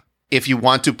 5. If you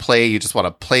want to play, you just want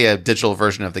to play a digital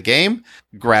version of the game,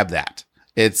 grab that.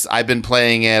 I've been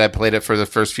playing it. I played it for the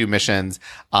first few missions.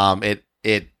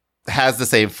 It has the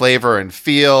same flavor and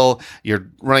feel. You're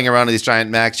running around in these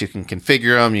giant mechs. You can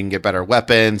configure them. You can get better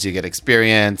weapons. You get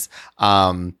experience.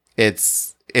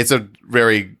 It's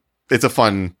a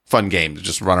fun game to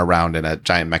just run around in a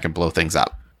giant mech and blow things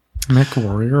up. Mech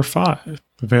Warrior 5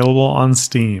 available on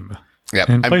Steam. Yeah,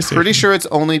 I'm pretty sure it's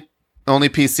only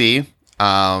PC.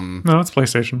 No, it's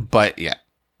PlayStation. But yeah.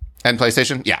 And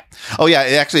PlayStation? Yeah. Oh yeah,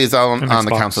 it actually is on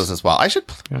the consoles as well. I should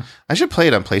play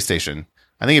it on PlayStation.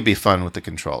 I think it'd be fun with the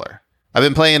controller. I've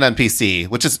been playing it on PC,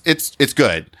 which is it's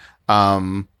good.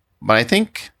 But I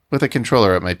think with a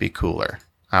controller it might be cooler.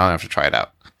 I'll have to try it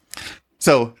out.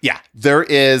 So yeah,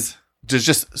 there's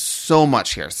just so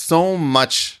much here. So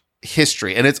much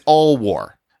history, and it's all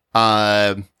war.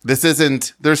 This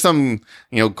isn't, there's some,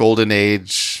 golden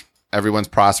age, everyone's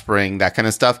prospering, that kind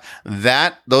of stuff.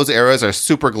 Those eras are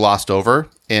super glossed over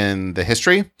in the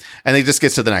history, and it just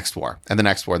gets to the next war and the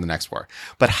next war and the next war.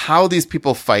 But how these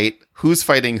people fight, who's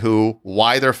fighting who,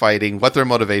 why they're fighting, what their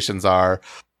motivations are,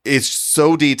 it's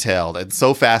so detailed and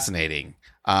so fascinating.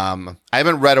 I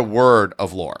haven't read a word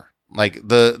of lore. Like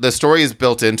the story is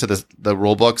built into the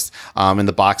rule books. In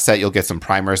the box set, you'll get some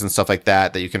primers and stuff like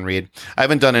that you can read. I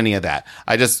haven't done any of that.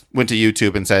 I just went to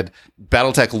YouTube and said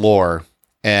Battletech lore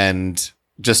and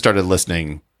just started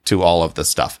listening to all of this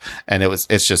stuff. And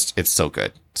it's so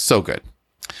good. So good.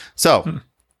 So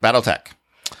Battletech.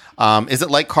 Is it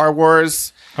like Car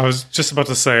Wars? I was just about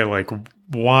to say, like,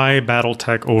 why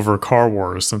Battletech over Car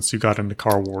Wars, since you got into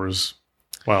Car Wars?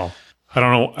 Well, I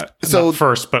don't know. Not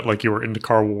first, but like you were into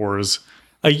Car Wars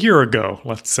a year ago,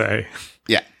 let's say.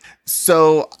 Yeah.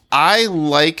 So I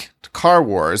liked Car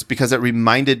Wars because it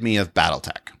reminded me of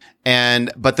Battletech.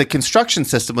 But the construction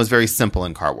system was very simple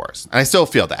in Car Wars. And I still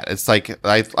feel that. It's like,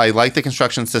 I like the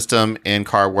construction system in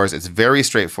Car Wars. It's very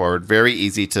straightforward, very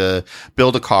easy to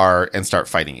build a car and start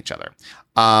fighting each other.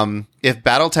 If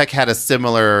Battletech had a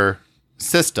similar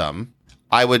system,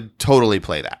 I would totally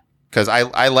play that. Because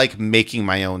I like making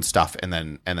my own stuff and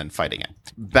then fighting it.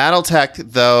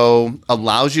 Battletech, though,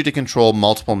 allows you to control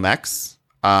multiple mechs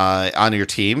on your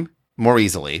team more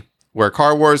easily, where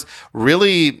Car Wars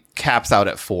really caps out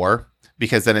at 4,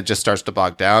 because then it just starts to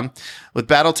bog down. With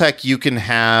Battletech, you can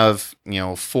have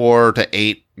 4 to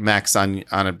 8 mechs on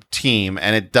a team,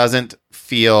 and it doesn't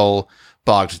feel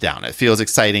bogged down. It feels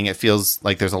exciting. It feels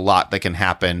like there's a lot that can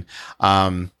happen.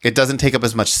 It doesn't take up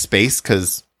as much space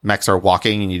because mechs are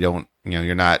walking and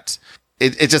you're not,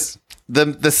 it just,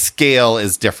 the scale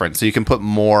is different. So you can put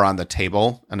more on the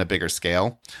table on a bigger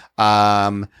scale.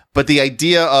 But the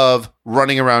idea of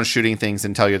running around shooting things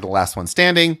until you're the last one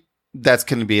standing, that's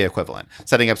going to be equivalent.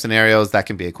 Setting up scenarios, that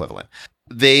can be equivalent.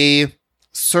 They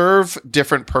serve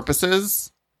different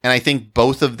purposes, and I think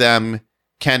both of them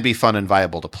can be fun and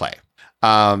viable to play.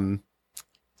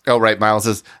 Oh, right. Miles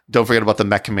says, don't forget about the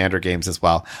Mech Commander games as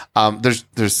well.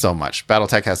 There's so much.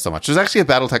 Battletech has so much. There's actually a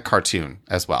Battletech cartoon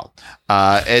as well.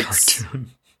 In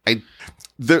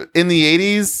the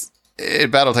 80s,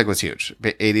 Battletech was huge.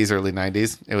 80s, early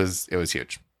 90s. It was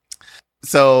huge.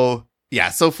 So,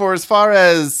 yeah. So for as far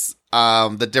as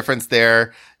the difference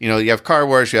there, you have Car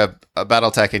Wars, you have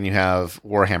Battletech, and you have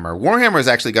Warhammer. Warhammer has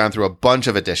actually gone through a bunch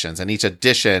of editions, and each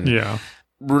edition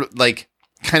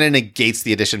kind of negates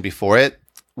the edition before it.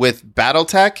 With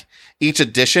Battletech, each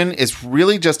edition is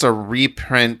really just a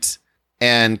reprint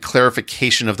and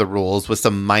clarification of the rules with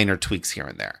some minor tweaks here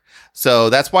and there. So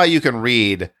that's why you can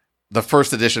read the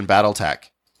first edition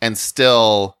Battletech and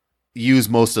still use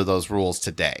most of those rules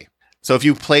today. So if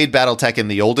you played Battletech in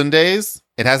the olden days,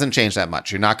 it hasn't changed that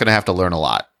much. You're not going to have to learn a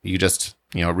lot. You just,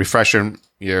 refresh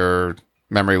your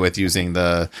memory with using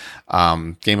the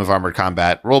Game of Armored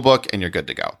Combat rulebook, and you're good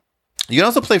to go. You can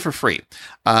also play for free.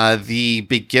 The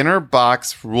beginner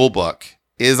box rulebook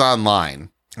is online.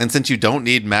 And since you don't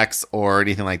need mechs or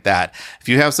anything like that, if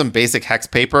you have some basic hex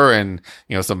paper and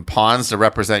some pawns to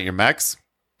represent your mechs,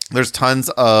 there's tons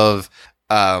of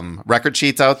record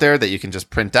sheets out there that you can just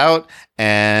print out,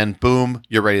 and boom,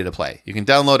 you're ready to play. You can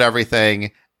download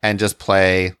everything and just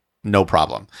play, no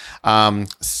problem.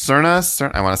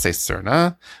 Cerna, I want to say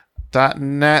Cerna.net.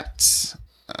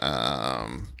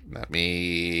 Let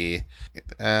me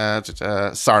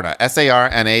Sarna,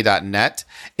 SARNA.net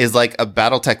is like a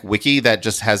Battletech wiki that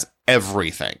just has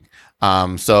everything.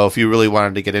 So if you really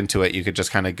wanted to get into it, you could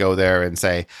just kind of go there and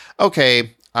say,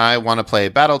 okay, I want to play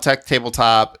Battletech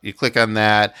tabletop. You click on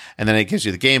that, and then it gives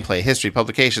you the gameplay, history,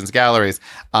 publications, galleries.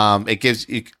 It gives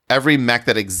you every mech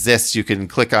that exists. You can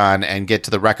click on and get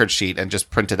to the record sheet and just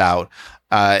print it out.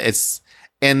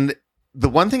 And the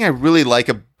one thing I really like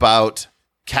about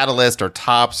Catalyst or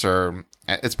Tops, or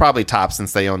it's probably Tops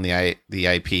since they own the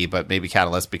IP, but maybe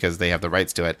Catalyst because they have the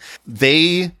rights to it.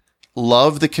 They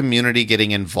love the community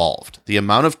getting involved. The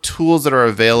amount of tools that are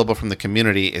available from the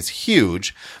community is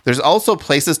huge. There's also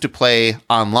places to play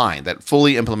online that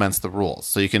fully implements the rules.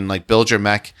 So you can build your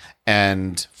mech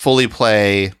and fully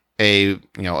play a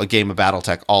game of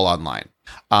Battletech all online.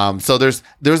 So there's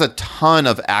a ton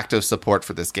of active support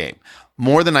for this game.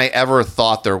 More than I ever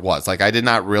thought there was. I did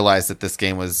not realize that this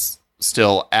game was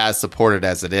still as supported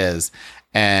as it is.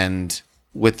 And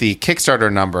with the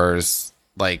Kickstarter numbers,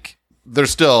 they're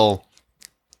still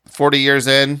 40 years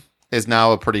in is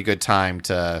now a pretty good time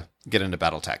to get into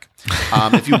Battletech.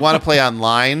 If you want to play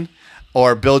online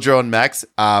or build your own mechs,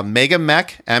 Mega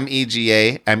Mech,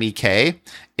 MEGAMEK,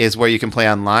 is where you can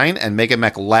play online, and Mega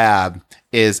Mech Lab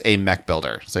is a mech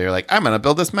builder. So you're like, I'm going to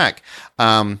build this mech.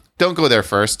 Don't go there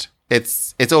first.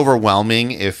 It's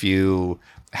overwhelming if you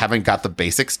haven't got the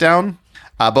basics down.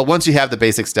 But once you have the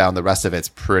basics down, the rest of it's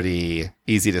pretty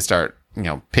easy to start,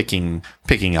 picking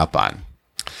up on.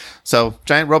 So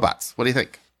giant robots. What do you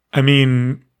think? I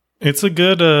mean, it's a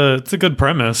good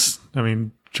premise. I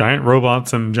mean, giant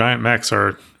robots and giant mechs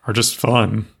are just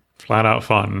fun, flat out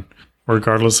fun,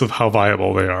 regardless of how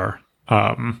viable they are.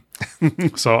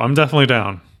 So I'm definitely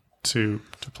down to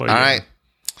play. All right.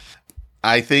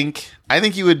 I think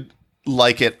you would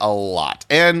like it a lot,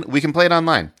 and we can play it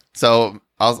online. So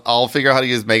I'll figure out how to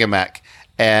use Mega Mech,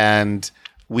 and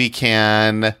we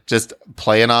can just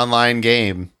play an online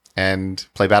game and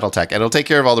play Battletech, and it'll take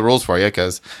care of all the rules for you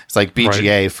because it's like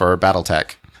BGA for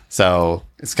Battletech. So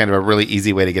it's kind of a really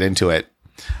easy way to get into it.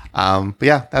 But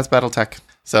yeah, that's Battletech.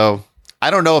 So I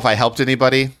don't know if I helped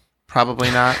anybody.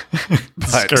 Probably not.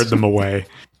 Scared them away.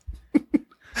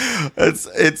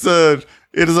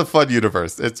 It is a fun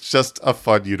universe. It's just a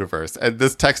fun universe. And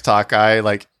this Text Talk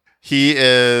guy, he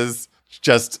is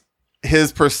just,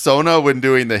 his persona when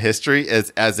doing the history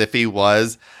is as if he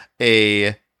was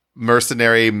a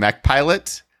mercenary mech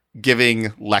pilot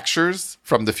giving lectures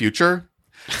from the future.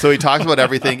 So he talks about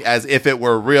everything as if it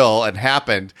were real and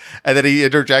happened. And then he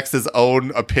interjects his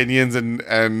own opinions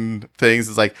and things.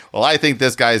 It's like, well, I think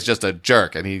this guy is just a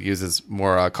jerk. And he uses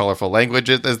more colorful language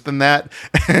than that.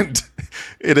 And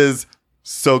it is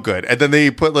so good. And then they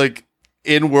put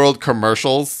in-world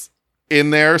commercials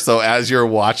in there. So as you're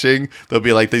watching, there'll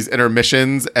be these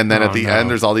intermissions. And then at the end,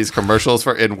 there's all these commercials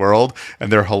for in-world. And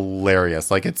they're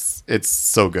hilarious. It's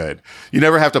so good. You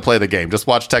never have to play the game. Just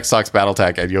watch Text Talks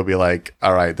Battletech and you'll be like,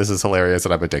 all right, this is hilarious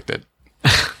and I'm addicted.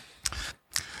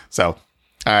 So,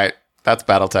 all right, that's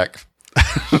Battletech.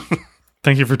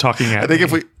 Thank you for talking at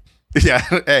me.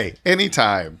 Hey,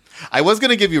 anytime. I was going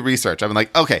to give you research. I'm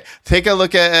like, okay, take a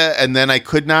look at it. And then I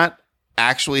could not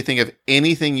actually think of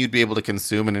anything you'd be able to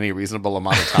consume in any reasonable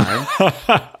amount of time.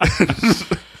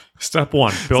 Step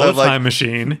one, build a time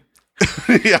machine.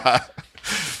 Yeah.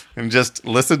 And just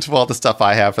listen to all the stuff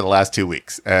I have for the last 2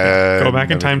 weeks. Go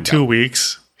back in time 2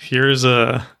 weeks. Here's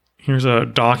a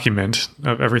document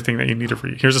of everything that you need to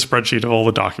read. Here's a spreadsheet of all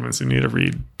the documents you need to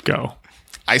read. Go.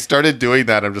 I started doing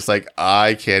that. I'm just like,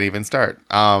 I can't even start.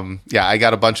 I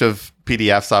got a bunch of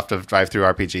PDFs off of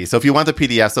DriveThruRPG. So if you want the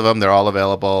PDFs of them, they're all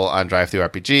available on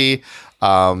DriveThruRPG.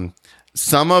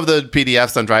 Some of the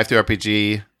PDFs on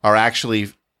DriveThruRPG are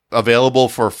actually available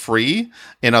for free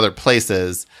in other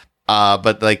places.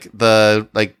 But the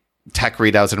tech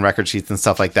readouts and record sheets and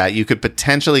stuff like that, you could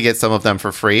potentially get some of them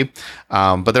for free.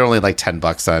 But they're only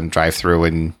 $10 on DriveThru,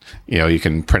 and you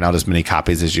can print out as many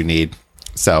copies as you need.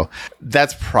 So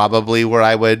that's probably where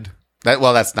I would.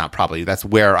 That's not probably. That's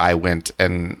where I went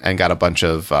and got a bunch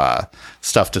of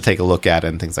stuff to take a look at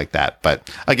and things like that. But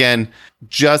again,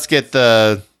 just get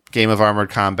the Game of Armored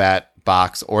Combat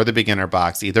box or the beginner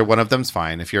box. Either one of them's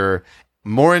fine. If you're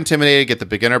more intimidated, get the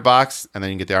beginner box and then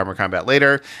you can get the Armored Combat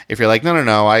later. If you're like,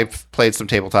 no, I've played some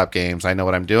tabletop games, I know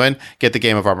what I'm doing, get the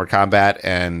Game of Armored Combat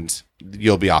and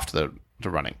you'll be off to the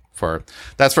running.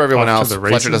 That's for everyone else.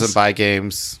 Fletcher doesn't buy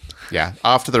games. Yeah,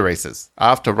 off to the races.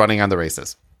 Off to running on the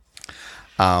races.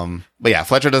 But yeah,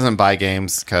 Fletcher doesn't buy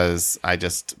games because I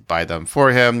just buy them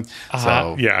for him.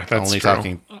 So yeah, that's only true.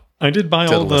 Talking. I did buy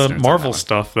all the Marvel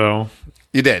stuff though.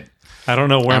 You did. I don't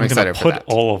know where I'm going to put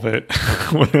all of it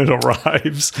when it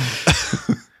arrives.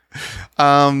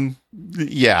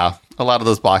 Yeah, a lot of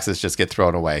those boxes just get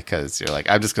thrown away because you're like,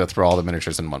 I'm just going to throw all the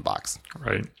miniatures in one box.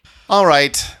 Right. All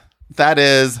right. That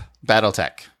is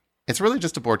Battletech. It's really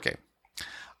just a board game.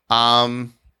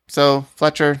 So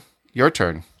Fletcher, your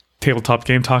turn. Tabletop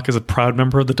Game Talk is a proud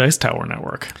member of the Dice Tower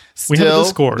Network. We have a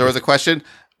Discord. There was a question.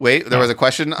 Wait, there was a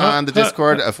question on the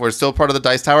Discord if we're still part of the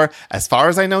Dice Tower. As far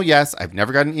as I know, yes. I've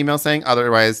never got an email saying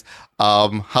otherwise.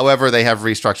 However, they have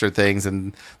restructured things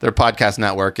and their podcast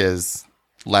network is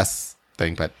less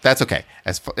thing, but that's okay.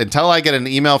 Until I get an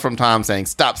email from Tom saying,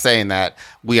 stop saying that,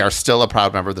 we are still a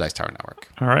proud member of the Dice Tower Network.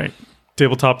 All right.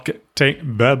 Tabletop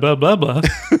blah, blah, blah, blah.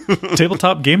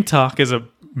 Tabletop Game Talk is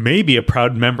maybe a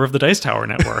proud member of the Dice Tower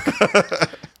Network.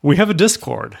 We have a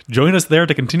Discord. Join us there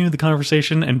to continue the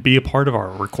conversation and be a part of our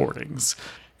recordings.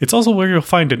 It's also where you'll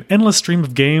find an endless stream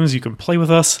of games you can play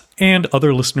with us and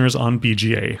other listeners on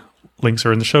BGA. Links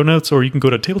are in the show notes, or you can go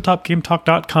to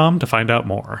tabletopgametalk.com to find out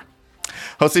more.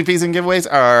 Hosting fees and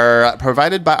giveaways are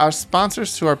provided by our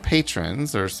sponsors to our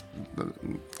patrons.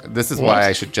 This is why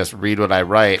I should just read what I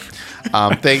write.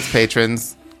 Thanks,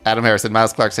 patrons. Adam Harrison,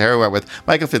 Miles Clark, Sahara Wentworth,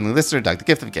 Michael Finley, Listener Doug, The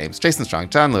Gift of Games, Jason Strong,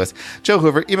 John Lewis, Joe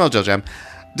Hoover, Email Joe Gem,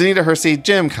 Danita Hersey,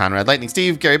 Jim, Conrad, Lightning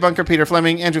Steve, Gary Bunker, Peter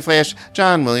Fleming, Andrew Flash,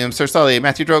 John Williams, Sir Sully,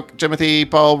 Matthew Droke, Timothy,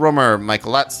 Paul Romer,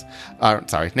 Michael Lutz,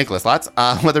 Nicholas Lutz,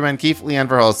 Weatherman Keefe, Leanne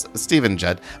Verholz, Stephen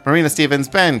Judd, Marina Stevens,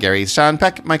 Ben, Gary, Sean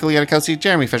Peck, Michael Yanikowski,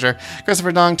 Jeremy Fisher,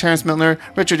 Christopher Dong, Terrence Miltner,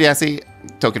 Richard Yassey,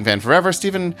 Token Fan Forever,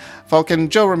 Stephen Falcon,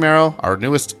 Joe Romero, our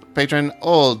newest patron,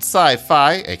 Old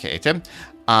Sci-Fi, aka Tim,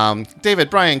 David,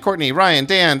 Brian, Courtney, Ryan,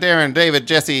 Dan, Darren, David,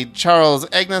 Jesse, Charles,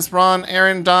 Agnes, Ron,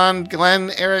 Aaron, Don, Glenn,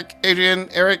 Eric, Adrian,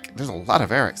 Eric. There's a lot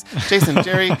of Erics. Jason,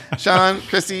 Jerry, Sean,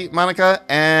 Chrissy, Monica,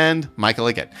 and Michael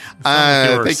again.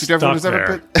 Thank you to everyone who's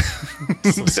ever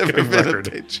been a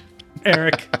page.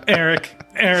 Eric.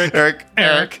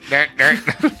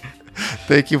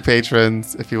 Thank you,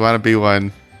 patrons. If you want to be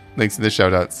one, links in the show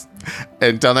notes.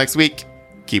 Until next week,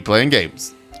 keep playing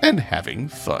games and having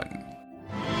fun.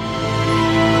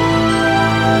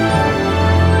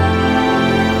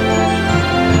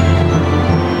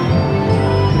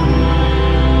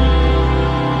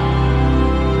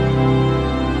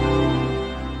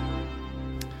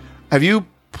 Have you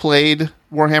played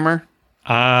Warhammer?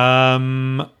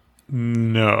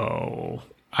 No.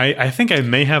 I think I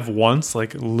may have once,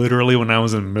 like literally when I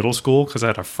was in middle school, because I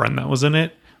had a friend that was in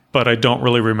it, but I don't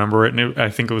really remember it. And I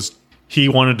think it was he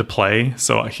wanted to play,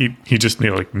 so he just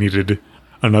needed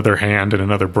another hand and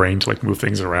another brain to like move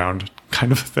things around,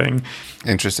 kind of a thing.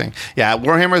 Interesting. Yeah,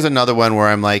 Warhammer is another one where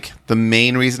I'm like, the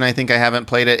main reason I think I haven't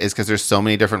played it is because there's so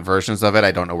many different versions of it.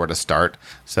 I don't know where to start.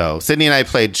 So Sydney and I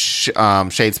played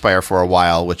Shadespire for a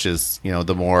while, which is,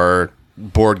 the more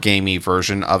board gamey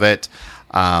version of it.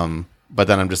 But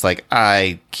then I'm just like,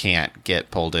 I can't get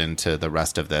pulled into the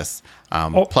rest of this.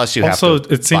 Plus, you have to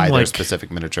buy their specific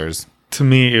miniatures. To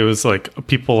me, it was like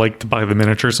people like to buy the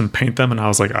miniatures and paint them. And I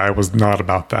was like, I was not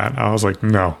about that. I was like,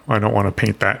 no, I don't want to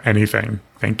paint that anything.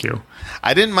 Thank you.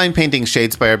 I didn't mind painting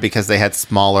Shadespire because they had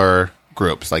smaller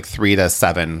groups, like 3 to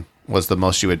 7 was the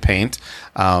most you would paint.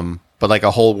 But like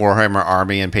a whole Warhammer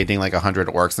army and painting like 100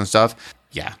 orcs and stuff,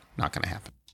 yeah, not going to happen.